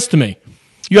make sense to me.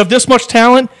 You have this much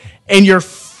talent and you're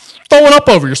throwing up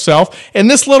over yourself, and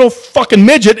this little fucking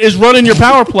midget is running your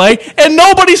power play, and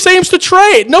nobody seems to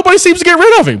trade. Nobody seems to get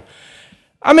rid of him.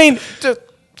 I mean,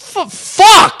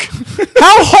 fuck.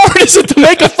 How hard is it to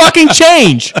make a fucking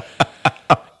change?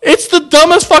 It's the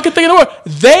dumbest fucking thing in the world.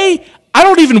 I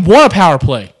don't even want a power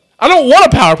play. I don't want a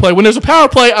power play. When there's a power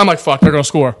play, I'm like, fuck, they're going to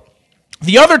score.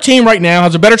 The other team right now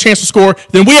has a better chance to score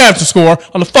than we have to score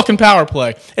on the fucking power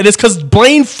play. And it's because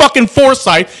Blaine fucking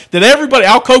Forsythe that everybody,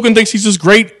 Al Kogan thinks he's this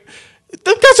great. That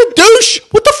guy's a douche.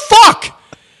 What the fuck?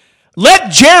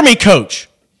 Let Jeremy coach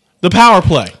the power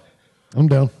play. I'm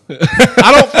down.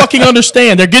 I don't fucking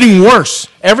understand. They're getting worse.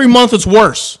 Every month it's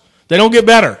worse. They don't get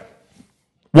better.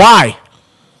 Why?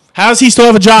 How does he still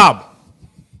have a job?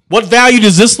 What value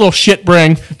does this little shit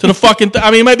bring to the fucking... I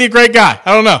mean, he might be a great guy.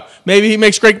 I don't know. Maybe he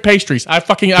makes great pastries. I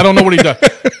don't know what he does.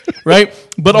 Right?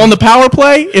 But on the power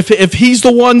play, if he's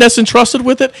the one that's entrusted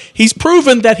with it, he's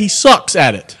proven that he sucks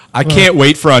at it. I can't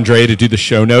wait for Andrea to do the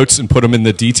show notes and put them in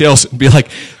the details and be like,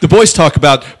 the boys talk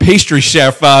about pastry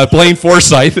chef Blaine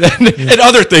Forsythe and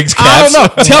other things, Caps. I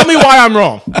don't know. Tell me why I'm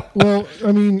wrong. Well,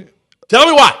 I mean... Tell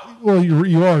me why. Well,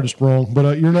 you are just wrong,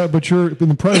 but you're not. But you're in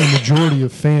the probably the majority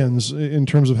of fans in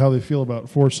terms of how they feel about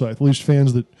Forsythe, at least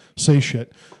fans that say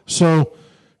shit. So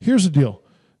here's the deal: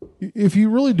 if you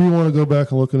really do want to go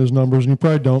back and look at his numbers, and you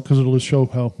probably don't because it'll just show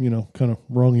how kind of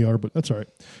wrong you are, but that's all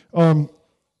right.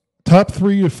 Top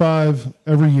 3 to 5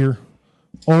 every year,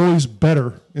 always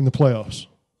better in the playoffs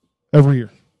every year.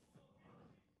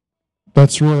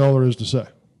 That's really all there is to say.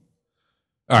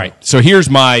 All right, so here's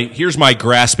my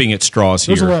grasping at straws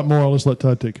here. There's a lot more. I'll just let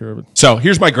Todd take care of it. So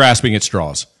here's my grasping at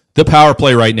straws. The power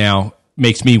play right now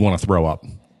makes me want to throw up.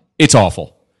 It's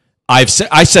awful. I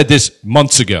said this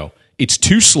months ago. It's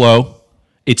too slow.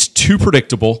 It's too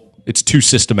predictable. It's too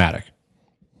systematic.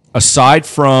 Aside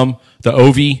from the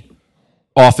Ovi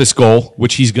office goal,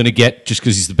 which he's going to get just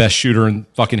because he's the best shooter in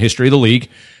fucking history of the league,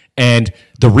 and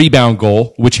the rebound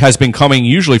goal, which has been coming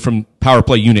usually from power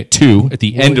play unit 2 at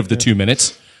the end of the 2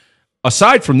 minutes.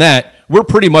 Aside from that, we're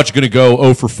pretty much going to go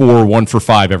 0 for 4, 1 for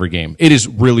 5 every game. It is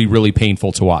really, really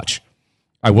painful to watch.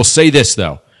 I will say this,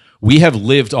 though. We have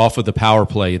lived off of the power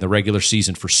play in the regular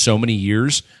season for so many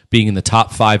years, being in the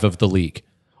top 5 of the league,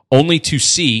 only to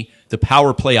see the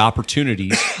power play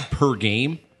opportunities per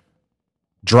game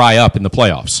dry up in the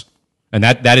playoffs. And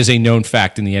that is a known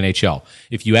fact in the NHL.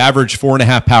 If you average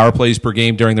 4.5 power plays per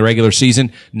game during the regular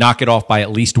season, knock it off by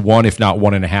at least 1, if not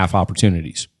 1.5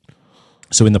 opportunities.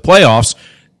 So in the playoffs,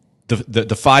 the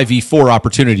 5v4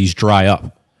 opportunities dry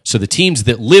up. So the teams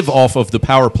that live off of the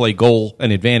power play goal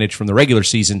and advantage from the regular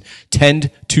season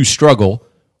tend to struggle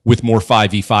with more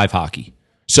 5v5 hockey.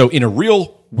 So in a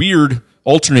real weird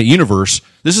alternate universe,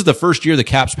 this is the first year the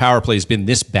Caps power play has been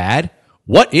this bad.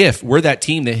 What if we're that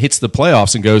team that hits the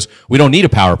playoffs and goes, we don't need a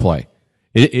power play?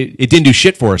 It didn't do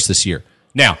shit for us this year.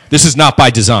 Now, this is not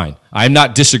by design. I'm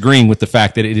not disagreeing with the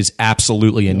fact that it is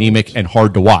absolutely anemic and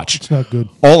hard to watch. It's not good.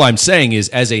 All I'm saying is,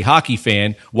 as a hockey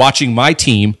fan, watching my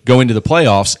team go into the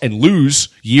playoffs and lose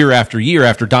year after year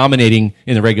after dominating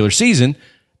in the regular season,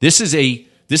 this is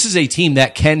a team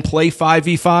that can play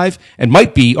 5v5 and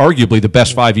might be arguably the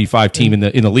best 5v5 team in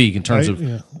the league in terms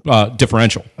of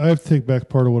differential. I have to take back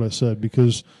part of what I said,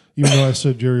 because even though I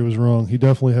said Jerry was wrong, he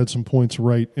definitely had some points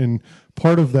right, and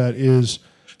part of that is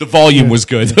the volume was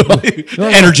good.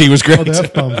 The energy was great. The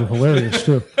F-bombs were hilarious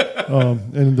too.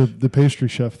 And the pastry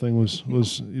chef thing was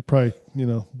probably,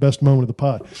 best moment of the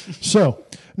pod. So,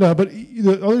 no, but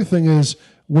the other thing is,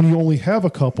 when you only have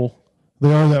a couple,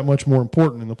 they are that much more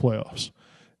important in the playoffs.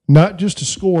 Not just to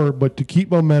score, but to keep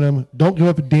momentum. Don't give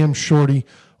up a damn shorty.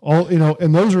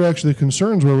 And those are actually the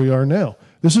concerns where we are now.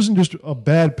 This isn't just a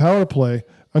bad power play.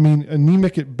 I mean,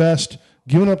 anemic at best,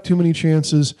 giving up too many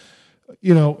chances, and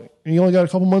you only got a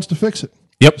couple months to fix it.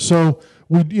 Yep. So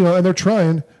and they're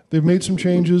trying. They've made some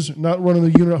changes, not running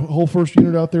the whole first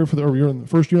unit out there you're in the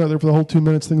first unit out there for the whole 2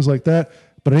 minutes, things like that.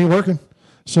 But it ain't working.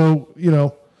 So,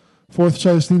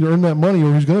 Forsyth needs to earn that money,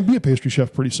 or he's going to be a pastry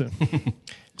chef pretty soon.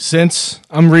 Since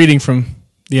I'm reading from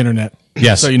the internet,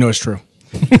 yes, so you know it's true.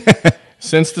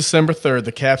 Since December 3rd,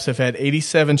 the Caps have had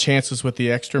 87 chances with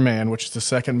the extra man, which is the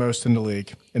second most in the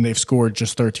league, and they've scored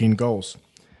just 13 goals,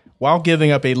 while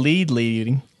giving up a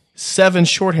leading 7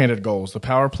 shorthanded goals. The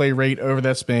power play rate over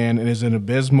that span is an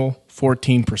abysmal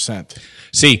 14%.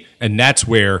 See, and that's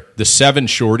where the 7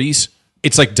 shorties,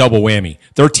 it's like double whammy.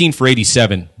 13 for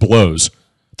 87 blows.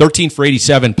 13 for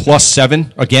 87 plus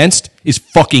 7 against is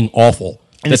fucking awful.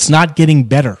 And it's not getting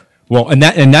better. Well, and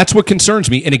that's what concerns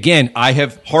me. And again, I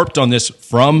have harped on this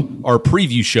from our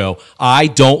preview show. I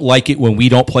don't like it when we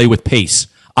don't play with pace.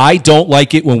 I don't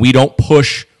like it when we don't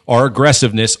push our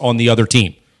aggressiveness on the other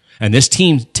team. And this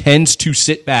team tends to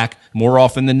sit back more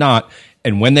often than not.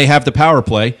 And when they have the power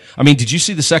play, I mean, did you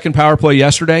see the second power play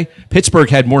yesterday? Pittsburgh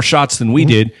had more shots than we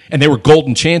did, and they were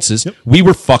golden chances. Yep. We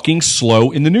were fucking slow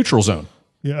in the neutral zone.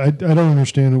 Yeah, I don't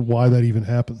understand why that even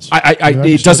happens.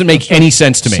 It doesn't make any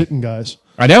sense to me. Sitting guys.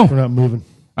 I know. We're not moving.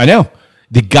 I know.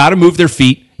 They got to move their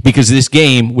feet, because this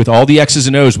game, with all the X's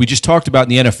and O's, we just talked about in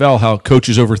the NFL how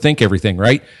coaches overthink everything,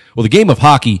 right? Well, the game of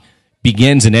hockey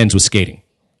begins and ends with skating.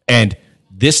 And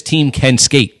this team can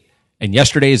skate. And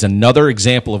yesterday is another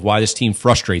example of why this team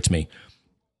frustrates me.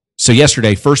 So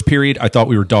yesterday, first period, I thought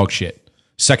we were dog shit.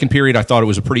 Second period, I thought it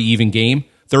was a pretty even game.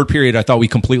 Third period, I thought we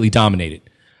completely dominated.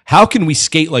 How can we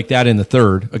skate like that in the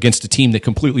third against a team that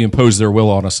completely imposed their will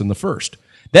on us in the first?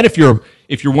 Then if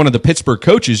you're one of the Pittsburgh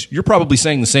coaches, you're probably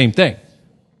saying the same thing.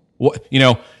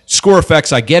 Score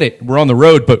effects, I get it. We're on the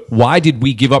road, but why did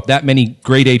we give up that many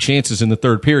grade A chances in the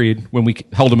third period when we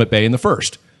held them at bay in the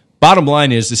first? Bottom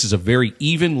line is, this is a very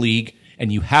even league,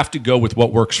 and you have to go with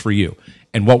what works for you.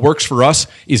 And what works for us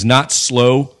is not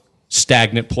slow,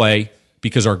 stagnant play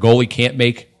because our goalie can't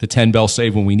make the 10-bell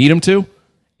save when we need him to,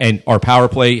 and our power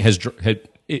play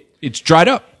it's dried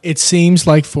up. It seems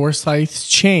like Forsyth's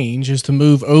change is to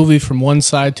move Ovi from one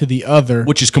side to the other.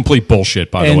 Which is complete bullshit,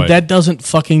 by the way. And that doesn't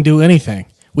fucking do anything.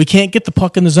 We can't get the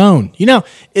puck in the zone.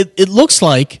 It looks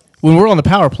like when we're on the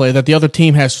power play that the other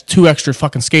team has 2 extra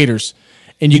fucking skaters.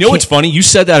 And you know what's funny? You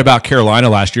said that about Carolina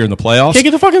last year in the playoffs. Can't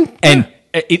get the fucking... And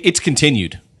it's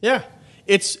continued. Yeah.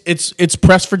 It's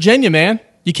press Virginia, man.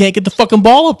 You can't get the fucking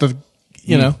ball up the,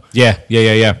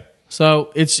 Yeah.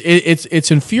 So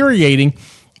it's infuriating,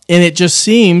 and it just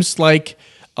seems like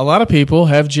a lot of people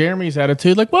have Jeremy's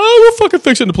attitude, like, well, we'll fucking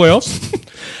fix it in the playoffs.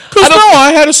 Because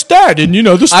I had a stat, and the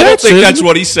stats. I don't think that's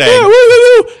what he's saying.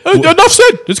 Yeah, enough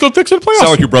said. Let's go fix it in the playoffs.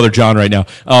 Sound like your brother John right now.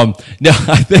 No,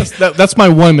 I think that's my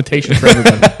one imitation for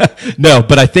everybody. No,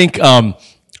 but I think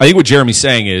what Jeremy's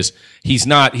saying is he's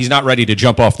not ready to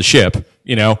jump off the ship.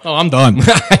 Oh, I'm done.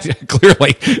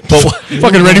 Clearly, but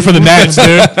fucking ready for the Nats,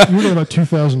 dude. You were talking about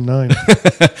 2009.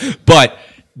 But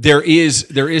there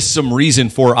is some reason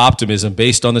for optimism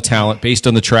based on the talent, based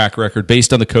on the track record,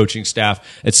 based on the coaching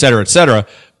staff, et cetera, et cetera.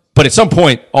 But at some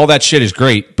point, all that shit is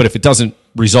great. But if it doesn't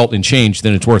result in change,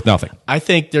 then it's worth nothing. I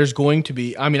think there's going to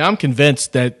be. I mean, I'm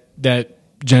convinced that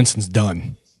Jensen's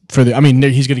done he's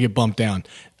going to get bumped down.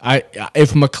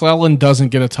 If McClellan doesn't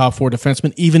get a top 4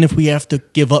 defenseman, even if we have to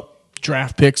give up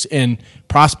draft picks and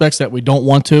prospects that we don't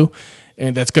want to,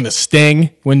 and that's going to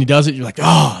sting when he does it, you're like,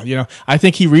 I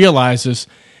think he realizes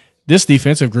this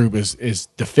defensive group is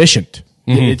deficient.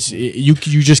 You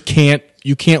just can't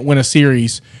win a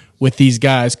series with these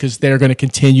guys because they're going to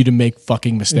continue to make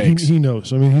fucking mistakes. He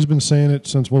knows. I mean, he's been saying it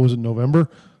since, what was it, November?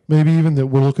 Maybe even that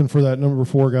we're looking for that number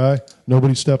 4 guy.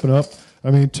 Nobody's stepping up.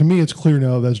 I mean, to me, it's clear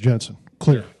now that's Jensen.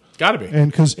 Clear. Got to be.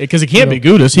 And because it can't be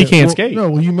Gudas. He can't skate. No,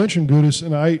 well, you mentioned Gudas,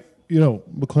 and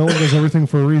McClellan does everything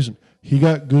for a reason. He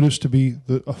got Gudas to be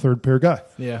a third pair guy.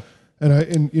 Yeah.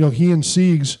 And he and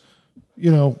Siegs,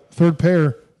 third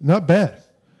pair, not bad.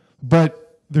 But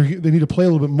they need to play a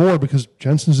little bit more because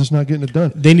Jensen's just not getting it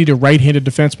done. They need a right-handed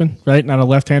defenseman, right? Not a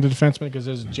left-handed defenseman because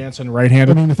there's Jensen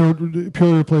right-handed. I mean, if they were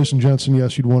purely replacing Jensen,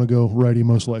 yes, you'd want to go righty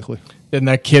most likely. Then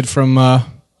that kid from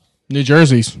New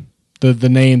Jersey's, the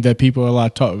name that people are a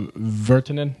lot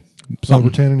Virtanen.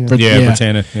 Virtanen,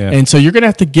 Virtanen, yeah. And so you're going to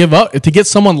have to give up to get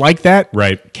someone like that,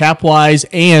 right? Cap-wise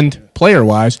and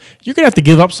player-wise, you're going to have to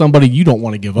give up somebody you don't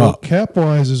want to give up.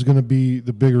 Cap-wise is going to be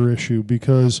the bigger issue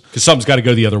because something's got to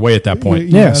go the other way at that point.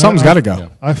 Yeah, something's got to go. Yeah.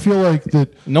 I feel like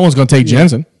that no one's going to take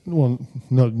Jensen. Well,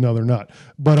 no, they're not.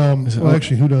 But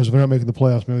actually, who knows? If they're not making the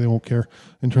playoffs, maybe they won't care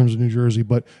in terms of New Jersey.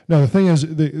 But no, the thing is,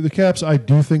 the Caps, I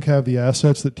do think, have the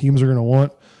assets that teams are going to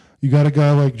want. You got a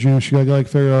guy like Juice, you got a guy like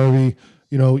Ferrari.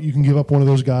 You can give up one of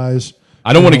those guys.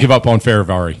 I don't want to give up on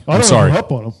Ferravari. I'm sorry. Give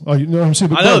up on him. You know what I'm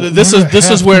saying? But I know this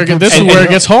is where it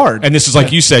gets hard. And this is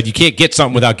like you said, you can't get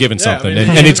something without giving something,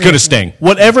 and it's going to sting.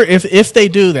 Whatever. If they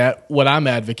do that, what I'm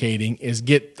advocating is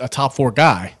get a top 4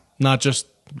 guy, not just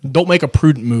don't make a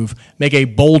prudent move, make a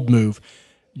bold move.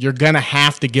 You're going to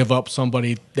have to give up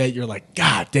somebody that you're like,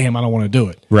 God damn, I don't want to do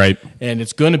it. Right. And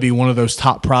it's going to be one of those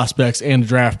top prospects and a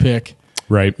draft pick.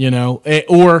 Right.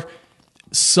 Or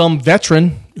some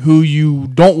veteran who you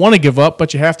don't want to give up,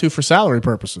 but you have to for salary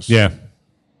purposes. Yeah.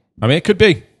 I mean, it could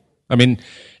be. I mean,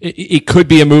 it could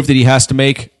be a move that he has to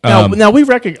make. Now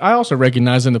I also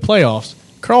recognize in the playoffs,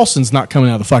 Carlson's not coming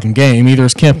out of the fucking game. Either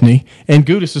is Kempney, and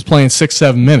Gudas is playing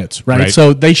 6-7 minutes, right?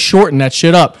 So they shorten that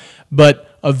shit up.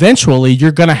 But eventually,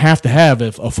 you're going to have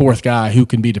a fourth guy who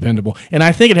can be dependable. And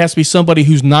I think it has to be somebody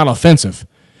who's not offensive.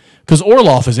 Because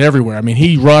Orlov is everywhere. I mean,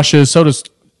 he rushes, so does...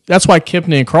 That's why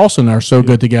Kempney and Carlson are so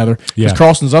good together. Because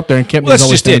Carlson's up there and Kempney's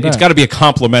always standing back. It's got to be a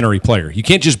complementary player. You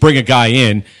can't just bring a guy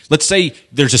in. Let's say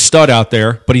there's a stud out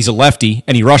there, but he's a lefty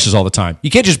and he rushes all the time.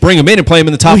 You can't just bring him in and play him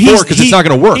in the top 4 because it's not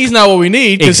going to work. He's not what we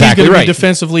need because he's going to be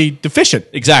defensively deficient.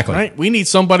 Exactly. Right? We need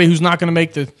somebody who's not going to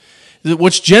make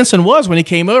which Jensen was when he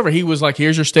came over. He was like,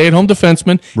 here's your stay-at-home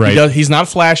defenseman. Right. He's not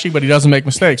flashy, but he doesn't make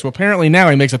mistakes. Well, apparently now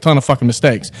he makes a ton of fucking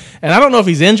mistakes. And I don't know if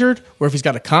he's injured or if he's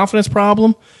got a confidence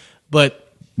problem, but...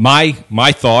 My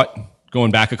thought, going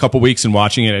back a couple weeks and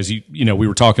watching it, as we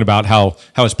were talking about how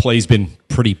his play's been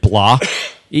pretty blah.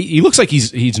 He looks like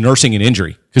he's nursing an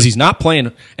injury because he's not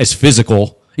playing as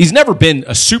physical. He's never been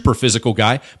a super physical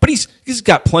guy, but he's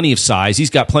got plenty of size.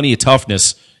 He's got plenty of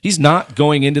toughness. He's not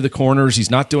going into the corners. He's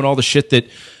not doing all the shit that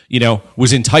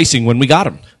was enticing when we got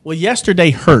him. Well, yesterday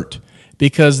hurt.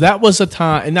 Because that was a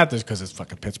time, and not just because it's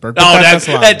fucking Pittsburgh. Oh,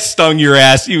 that stung your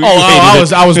ass.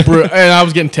 I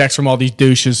was getting texts from all these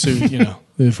douches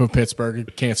who, from Pittsburgh, who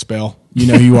can't spell. You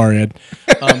know who you are, Ed.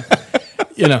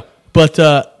 But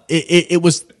it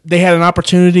was. They had an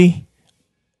opportunity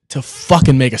to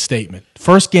fucking make a statement.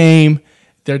 First game,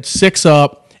 they're 6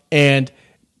 up, and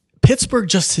Pittsburgh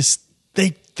just is.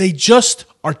 They just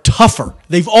are tougher.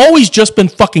 They've always just been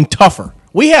fucking tougher.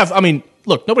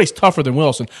 Look, nobody's tougher than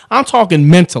Wilson. I'm talking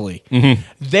mentally. Mm-hmm.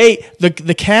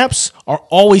 The Caps are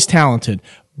always talented,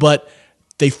 but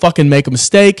they fucking make a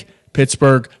mistake.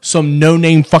 Pittsburgh, some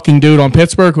no-name fucking dude on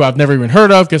Pittsburgh who I've never even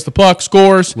heard of, gets the puck,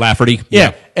 scores. Lafferty.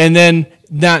 Yeah. And then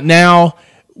now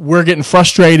we're getting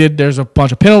frustrated. There's a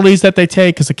bunch of penalties that they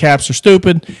take because the Caps are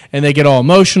stupid, and they get all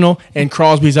emotional. And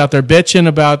Crosby's out there bitching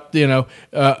about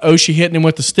Oshie hitting him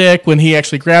with the stick when he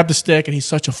actually grabbed the stick, and he's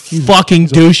such a fucking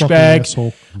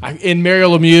douchebag. And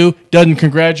Mario Lemieux doesn't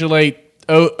congratulate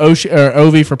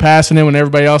Ovi for passing him when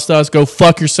everybody else does. Go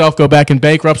fuck yourself. Go back in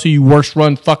bankruptcy. You worst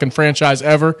run fucking franchise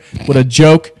ever. What a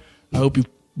joke. I hope you.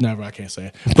 Never. I can't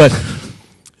say it.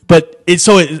 But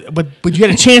you had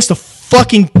a chance to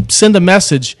fucking send a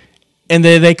message, and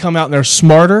they come out and they're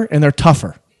smarter and they're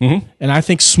tougher. Mm-hmm. And I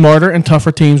think smarter and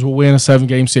tougher teams will win a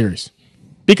 7-game series.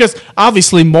 Because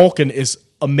obviously Malkin is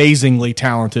amazingly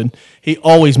talented. He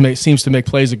always seems to make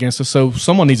plays against us, so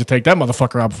someone needs to take that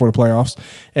motherfucker out before the playoffs.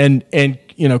 And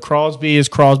Crosby is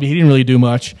Crosby. He didn't really do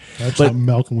much. I thought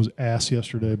Malkin was ass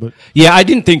yesterday, but yeah, I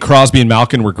didn't think Crosby and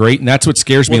Malkin were great, and that's what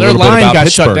scares me a little bit about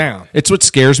Pittsburgh. Shut down. It's what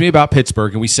scares me about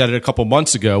Pittsburgh, and we said it a couple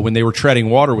months ago when they were treading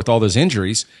water with all those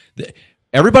injuries.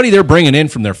 everybody they're bringing in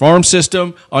from their farm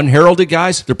system, unheralded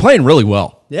guys, they're playing really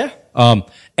well. Yeah.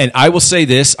 And I will say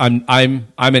this: I'm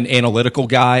an analytical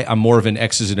guy. I'm more of an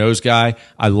X's and O's guy.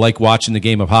 I like watching the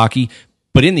game of hockey,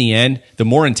 but in the end, the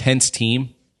more intense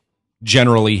team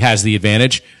generally has the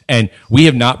advantage, and we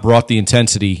have not brought the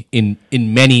intensity in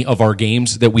many of our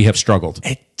games that we have struggled.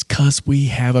 It's because we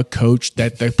have a coach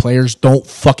that the players don't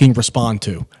fucking respond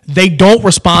to. They don't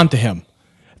respond to him.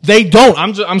 They don't.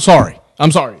 I'm sorry.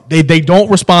 They don't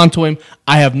respond to him.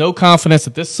 I have no confidence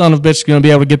that this son of a bitch is going to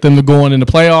be able to get them to go on in the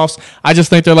playoffs. I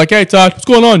just think they're like, hey, Todd, what's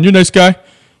going on? You're a nice guy.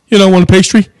 Want a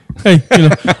pastry? Hey,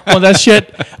 all that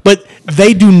shit. But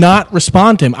they do not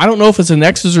respond to him. I don't know if it's an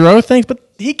X's or other things, but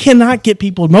he cannot get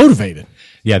people motivated.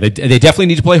 Yeah, they definitely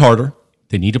need to play harder.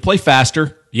 They need to play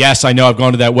faster. Yes, I know I've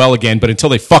gone to that well again, but until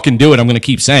they fucking do it, I'm going to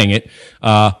keep saying it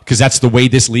because that's the way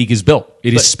this league is built.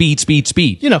 It is speed, speed,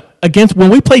 speed. Against when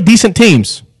we play decent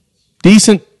teams,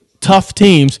 tough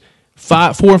teams,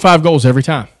 4 or 5 goals every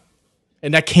time,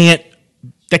 and that can't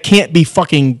be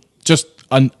fucking just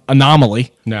an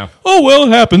anomaly. No. Oh well, it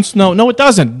happens. No, it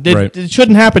doesn't. It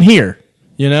shouldn't happen here.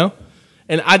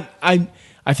 And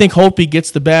I think Holtby gets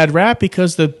the bad rap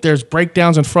because there's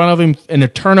breakdowns in front of him and the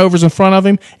turnovers in front of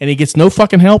him, and he gets no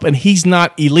fucking help, and he's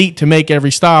not elite to make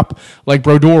every stop like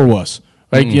Brodeur was.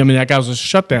 Right? That guy was a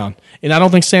shutdown, and I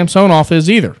don't think Samsonov is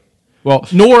either. Well,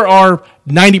 nor are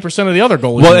 90% of the other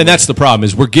goalies. Well, and that's the problem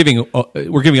is we're giving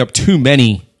up too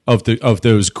many of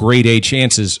those grade A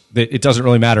chances that it doesn't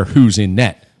really matter who's in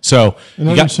net. So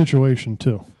another situation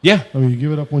too. Yeah, I mean, you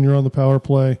give it up when you're on the power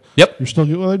play. Yep, you're still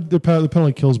the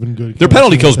penalty kill's been good. Their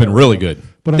penalty kill's been really good.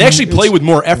 But they actually play with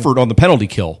more effort on the penalty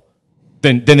kill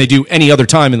than they do any other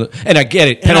time. And I get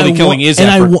it, penalty killing is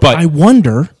effort. But I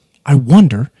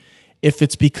wonder if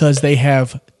it's because they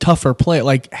have tougher play.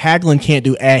 Like Hagelin can't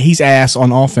do he's ass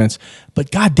on offense, but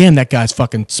goddamn, that guy's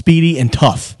fucking speedy and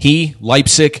tough.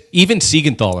 Leipzig, even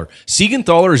Siegenthaler.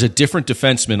 Siegenthaler is a different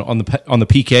defenseman on the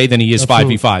PK than he is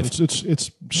 5v5.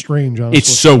 It's strange, honestly. It's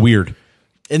so weird.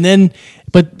 And then,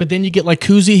 but then you get like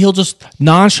Kuzi, he'll just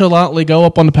nonchalantly go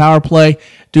up on the power play,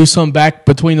 do some back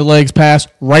between the legs pass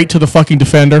right to the fucking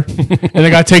defender, and the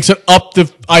guy takes it up the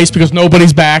ice because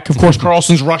nobody's back. Of course,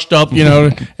 Carlson's rushed up,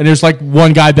 and there's like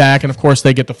one guy back, and of course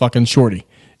they get the fucking shorty.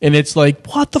 And it's like,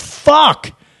 what the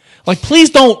fuck? Like, please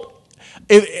don't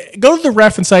go to the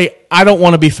ref and say, I don't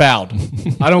want to be fouled.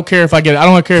 I don't care if I get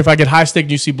high stick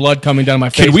and you see blood coming down my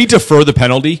face. Can we defer the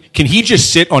penalty? Can he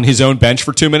just sit on his own bench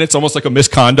for 2 minutes, almost like a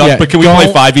misconduct? Yeah, but can we play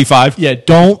 5v5? Yeah,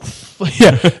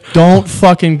 don't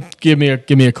fucking give me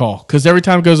a call. Because every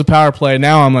time it goes to power play,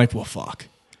 now I'm like, well, fuck.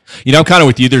 I'm kind of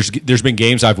with you. There's been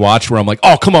games I've watched where I'm like,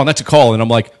 oh, come on, that's a call. And I'm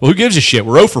like, well, who gives a shit?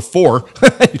 We're 0 for 4.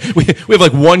 we have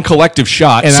like one collective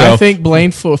shot. And I think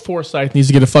Blaine Forsythe needs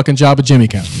to get a fucking job at Jimmy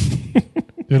Count.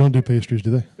 They don't do pastries,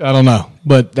 do they? I don't know,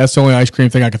 but that's the only ice cream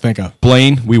thing I can think of.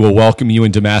 Blaine, we will welcome you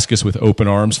in Damascus with open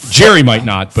arms. Jerry might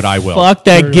not, but I will. Fuck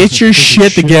that. Get your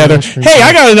shit together. Hey,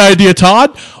 I got an idea,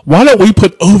 Todd. Why don't we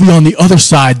put Ovi on the other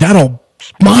side? That'll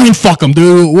mind fuck them,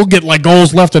 dude. We'll get like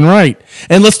goals left and right.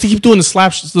 And let's keep doing the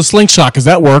slingshot because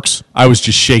that works. I was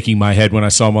just shaking my head when I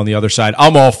saw him on the other side.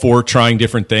 I'm all for trying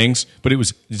different things, but it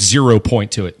was 0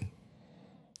 point to it.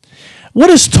 What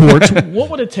is Torts? What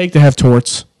would it take to have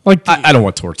Torts? Like I don't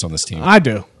want Torts on this team. I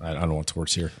do. I don't want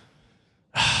Torts here.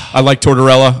 I like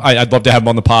Tortorella. I'd love to have him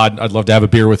on the pod. I'd love to have a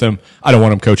beer with him. I don't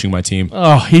want him coaching my team.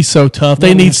 Oh, he's so tough.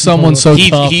 They need someone so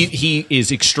tough. He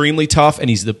is extremely tough, and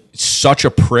he's such a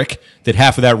prick that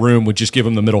half of that room would just give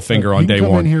him the middle finger on day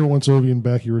one. Come in here once Ovi and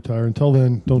Becky retire. Until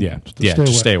then, don't.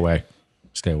 Stay away.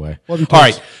 Stay away. All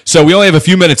right. So we only have a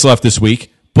few minutes left this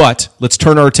week, but let's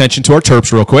turn our attention to our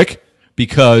Terps real quick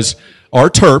because our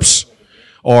Terps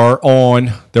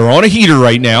they're on a heater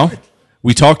right now.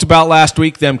 We talked about last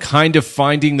week them kind of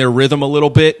finding their rhythm a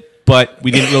little bit, but we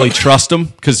didn't really trust them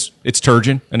because it's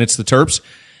Turgeon and it's the Terps.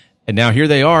 And now here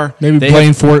they are. Maybe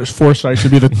Blaine Forsythe should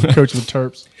be the coach of the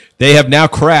Terps. They have now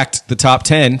cracked the top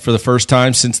 10 for the first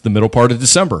time since the middle part of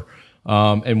December.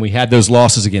 And we had those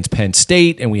losses against Penn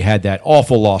State, and we had that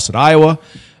awful loss at Iowa.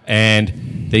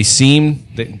 And they seem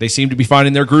to be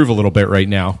finding their groove a little bit right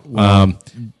now.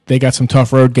 They got some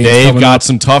tough road games. They've got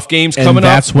some tough games coming up. And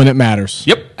that's when it matters.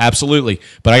 Yep, absolutely.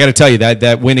 But I got to tell you,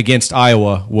 that win against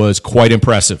Iowa was quite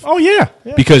impressive. Oh, yeah.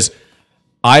 Because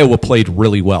Iowa played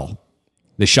really well.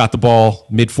 They shot the ball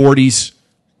mid-40s.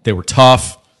 They were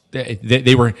tough.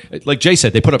 They were, like Jay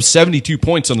said, they put up 72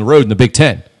 points on the road in the Big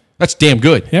Ten. That's damn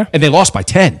good. Yeah. And they lost by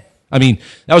 10. I mean,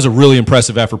 that was a really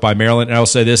impressive effort by Maryland. And I will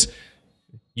say this.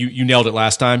 You nailed it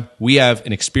last time. We have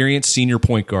an experienced senior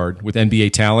point guard with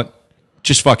NBA talent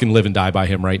just fucking live and die by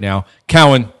him right now.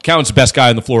 Cowan's the best guy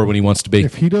on the floor when he wants to be.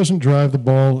 If he doesn't drive the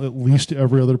ball at least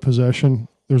every other possession,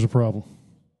 there's a problem.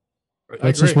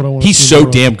 That's just what I want. He's so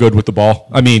damn good with the ball.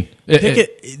 I mean,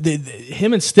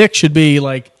 him and Stick should be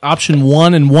like option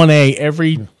 1 and 1A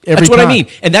every that's what time. I mean.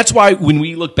 And that's why when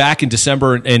we look back in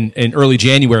December and early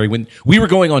January, when we were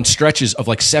going on stretches of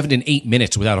like 7 and 8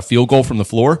 minutes without a field goal from the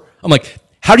floor, I'm like,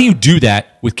 how do you do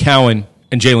that with Cowan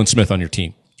and Jalen Smith on your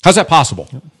team? How's that possible?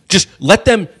 Just let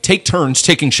them take turns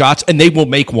taking shots, and they will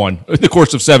make one in the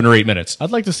course of 7 or 8 minutes.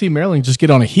 I'd like to see Maryland just get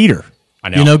on a heater. I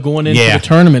know. Going into the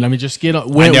tournament. I mean, just get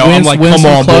on. I'm like, come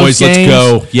on, boys, let's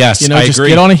go. Yes, I just agree.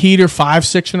 Get on a heater, 5,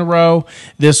 6 in a row.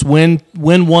 This win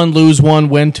 1, lose 1,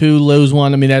 win 2, lose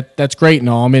 1. I mean, that's great and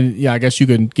all. I mean, yeah, I guess you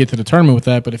can get to the tournament with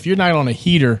that. But if you're not on a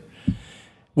heater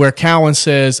where Cowan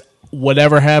says,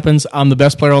 whatever happens, I'm the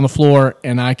best player on the floor,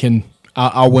 and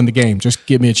I'll win the game. Just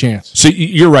give me a chance. So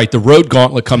you're right. The road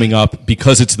gauntlet coming up,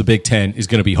 because it's the Big Ten, is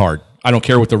going to be hard. I don't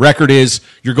care what the record is.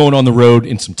 You're going on the road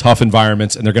in some tough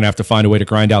environments, and they're going to have to find a way to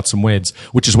grind out some wins,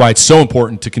 which is why it's so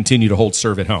important to continue to hold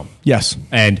serve at home. Yes.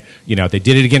 And, they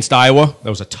did it against Iowa. That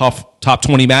was a tough top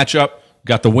 20 matchup.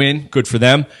 Got the win. Good for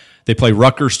them. They play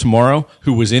Rutgers tomorrow,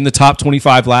 who was in the top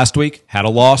 25 last week, had a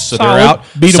loss, so they're out.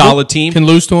 Beatable. Solid team. Can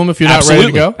lose to them if you're not ready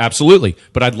to go. Absolutely.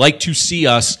 But I'd like to see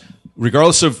us,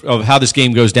 regardless of how this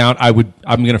game goes down, I'm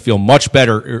going to feel much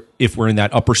better if we're in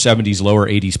that upper 70s, lower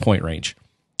 80s point range.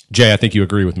 Jay, I think you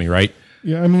agree with me, right?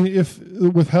 Yeah, I mean,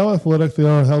 with how athletic they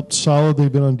are, how solid they've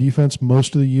been on defense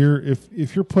most of the year,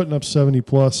 if you're putting up 70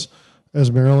 plus as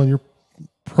Maryland, you're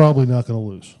probably not going to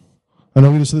lose. I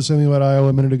know we just said the same thing about Iowa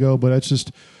a minute ago, but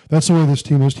that's the way this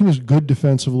team is. This team is good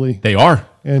defensively. They are.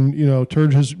 And,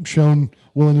 Turge has shown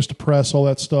willingness to press, all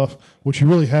that stuff, which he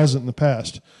really hasn't in the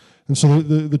past. And so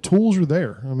the tools are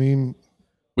there. I mean,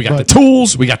 we got the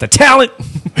tools. We got the talent.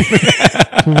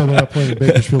 We're not playing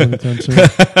Bakersfield anytime soon.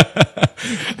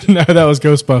 No, that was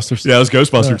Ghostbusters. Yeah, it was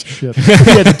Ghostbusters. Shit. We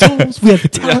had the tools. We had the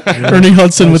talent. Ernie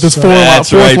Hudson with his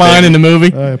fourth line in the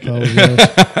movie. I apologize.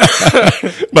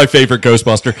 My favorite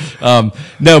Ghostbuster.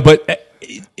 No, but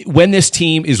when this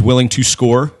team is willing to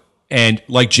score, and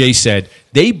like Jay said,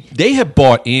 they have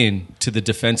bought in to the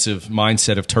defensive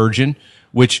mindset of Turgeon,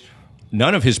 which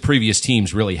none of his previous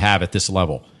teams really have at this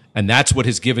level. And that's what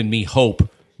has given me hope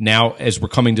now as we're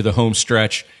coming to the home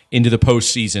stretch into the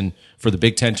postseason for the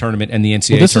Big Ten tournament and the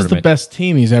NCAA this tournament. Is the best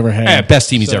team he's ever had. Yeah, best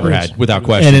team he's ever had, without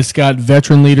question. And it's got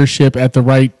veteran leadership at the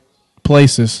right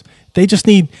places. They just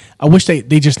need, I wish they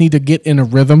just need to get in a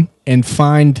rhythm and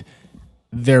find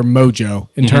their mojo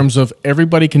in terms of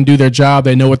everybody can do their job.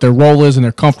 They know what their role is and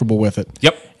they're comfortable with it.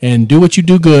 Yep. And do what you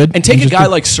do good. And take a guy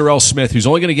like Sorrell Smith, who's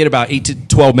only going to get about 8 to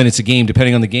 12 minutes a game,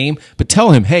 depending on the game, but tell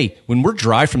him, hey, when we're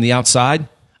dry from the outside,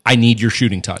 I need your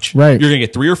shooting touch. Right. You're going to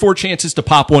get 3 or 4 chances to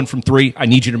pop one from 3. I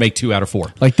need you to make 2 out of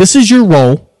 4. Like, this is your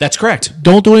role. That's correct.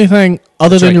 Don't do anything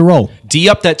other than your role. D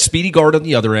up that speedy guard on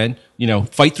the other end,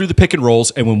 fight through the pick and rolls,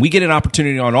 and when we get an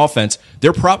opportunity on offense,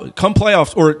 they're come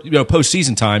playoffs or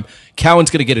postseason time,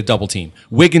 Cowan's going to get a double team.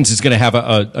 Wiggins is going to have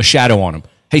a shadow on him.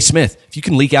 Hey, Smith, if you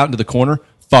can leak out into the corner,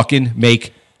 fucking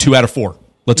make 2 out of 4.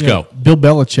 Let's go. Bill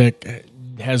Belichick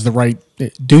has the right.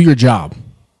 Do your job.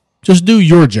 Just do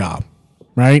your job,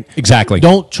 right? Exactly.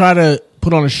 Don't try to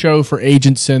put on a show for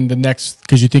agents and the next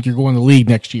because you think you're going to the league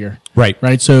next year. Right.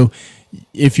 Right. So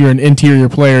if you're an interior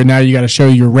player, now you got to show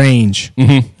your range.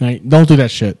 Mm-hmm. Right. Don't do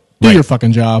that shit. Do your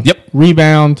fucking job. Yep.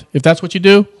 Rebound. If that's what you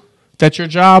do, if that's your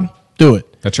job, do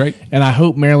it. That's right. And I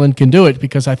hope Maryland can do it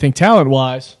because I think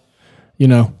talent-wise,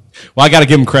 Well, I got to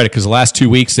give them credit because the last 2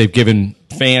 weeks they've given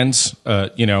fans,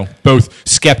 both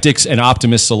skeptics and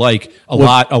optimists alike, a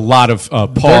lot of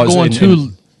pause. They're going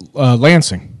to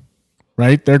Lansing,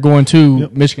 right? They're going to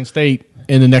Michigan State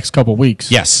in the next couple of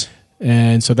weeks. Yes,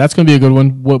 and so that's going to be a good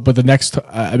one. But the next,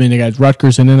 they got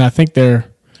Rutgers, and then I think they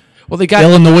got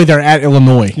Illinois. They're at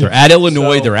Illinois. They're at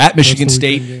Illinois. They're at Michigan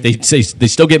State. They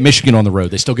still get Michigan on the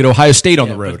road. They still get Ohio State on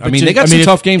the road. They got some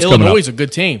tough games coming up. Illinois is a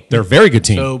good team. They're a very good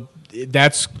team. So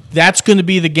that's going to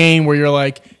be the game where you're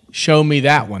like, show me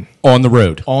that one on the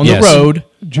road. On the road.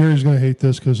 Jerry's going to hate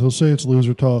this because he'll say it's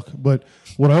loser talk. But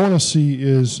what I want to see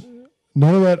is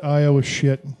none of that Iowa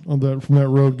shit from that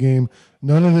road game.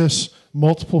 None of this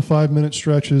multiple 5-minute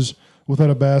stretches without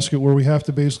a basket where we have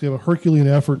to basically have a Herculean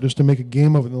effort just to make a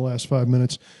game of it in the last 5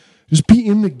 minutes. Just be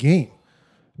in the game.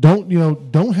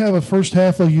 don't have a first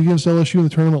half like you against LSU in the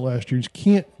tournament last year. You just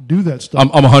can't do that stuff.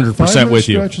 I'm 100% with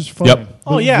you. Stretch is fine. Yep.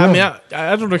 Oh yeah, I mean,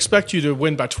 I don't expect you to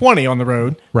win by 20 on the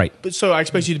road, Right. But so I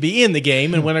expect you to be in the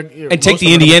game and win. And take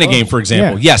the Indiana game, for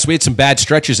example. Yeah. Yes, we had some bad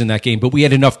stretches in that game, but we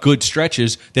had enough good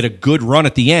stretches that a good run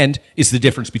at the end is the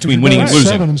difference between winning and losing.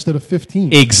 7 instead of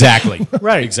 15. Exactly.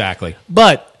 Right. Exactly.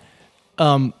 But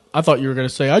I thought you were going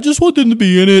to say, I just want them to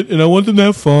be in it, and I want them to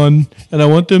have fun, and I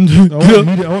want them to,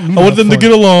 I want them to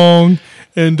get along,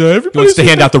 and everybody Wants to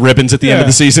hand out the ribbons at the end of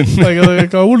the season.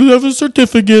 like I want to have a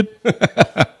certificate.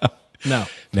 No.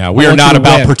 No, we I are want not you to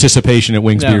about win. participation at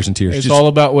Wings, No, Beers, and Tears. It's all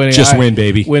about winning. Just win,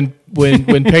 baby. When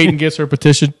Peyton gets her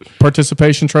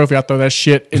participation trophy, I throw that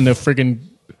shit in the friggin'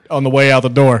 on the way out the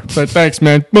door. But thanks,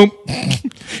 man. Boom.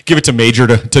 Give it to Major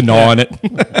to gnaw on it.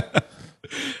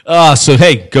 So,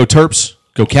 hey, go Terps.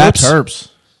 Go Caps. Terps.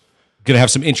 Going to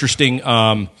have some interesting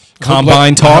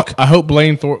combine talk. I hope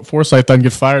Blaine Forsythe doesn't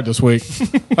get fired this week.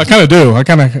 I kind of do. I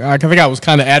think I was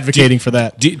kind of advocating for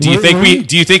that. Do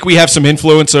you think we have some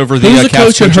influence over the Who's the Caps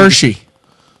coach at coaching? Hershey?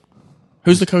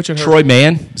 Who's the coach at Hershey? Troy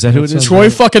Mann? Is that who it is? Troy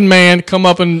fucking Mann, come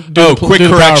up and do Quick do the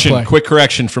power correction. play. Quick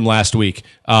correction from last week.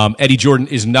 Eddie Jordan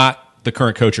is not the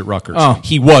current coach at Rutgers. Oh.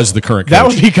 He was the current coach. That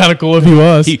would be kind of cool if he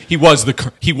was. He was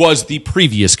the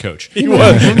previous coach. He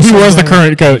was the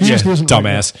current coach. He just isn't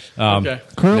Dumbass. Okay.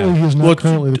 Currently, he is not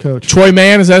currently the coach. Troy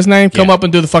Mann, is that his name? Come Yeah. up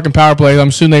and do the fucking power plays. I'm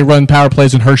assuming they run power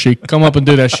plays in Hershey. Come up and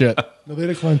do that shit. No, they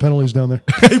decline penalties down there.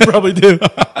 They probably do.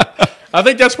 I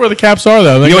think that's where the Caps are,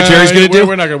 though. You know what Jerry's going to do?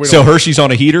 We're not going to. So Hershey's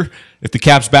on a heater. If the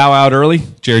Caps bow out early,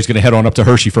 Jerry's going to head on up to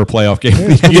Hershey for a playoff game.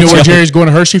 You know where Jerry's going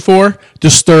to Hershey for?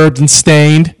 Disturbed and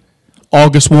Stained.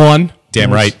 August 1.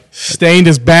 Damn right. Stained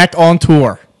is back on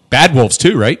tour. Bad Wolves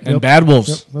too, right? And Bad Wolves.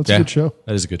 Yep, that's Yeah, a good show.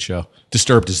 That is a good show.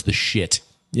 Disturbed is the shit.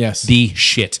 Yes. The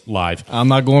shit live. I'm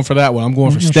not going for that one. I'm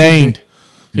going for You should Stained. be.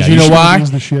 Yeah, Because you know should why?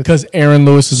 use the shit. Because Aaron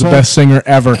Lewis is the So- best singer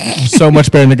ever. So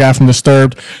much better than the guy from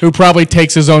Disturbed, who probably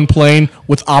takes his own plane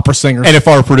with opera singers. And if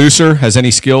our producer has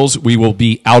any skills, we will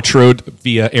be outroed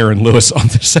via Aaron Lewis on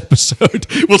this episode.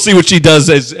 We'll see what she does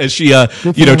as she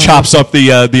chops up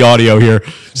the audio here.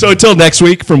 So until next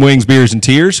week from Wings, Beers, and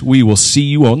Tears, we will see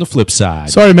you on the flip side.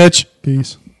 Sorry, Mitch.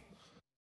 Peace.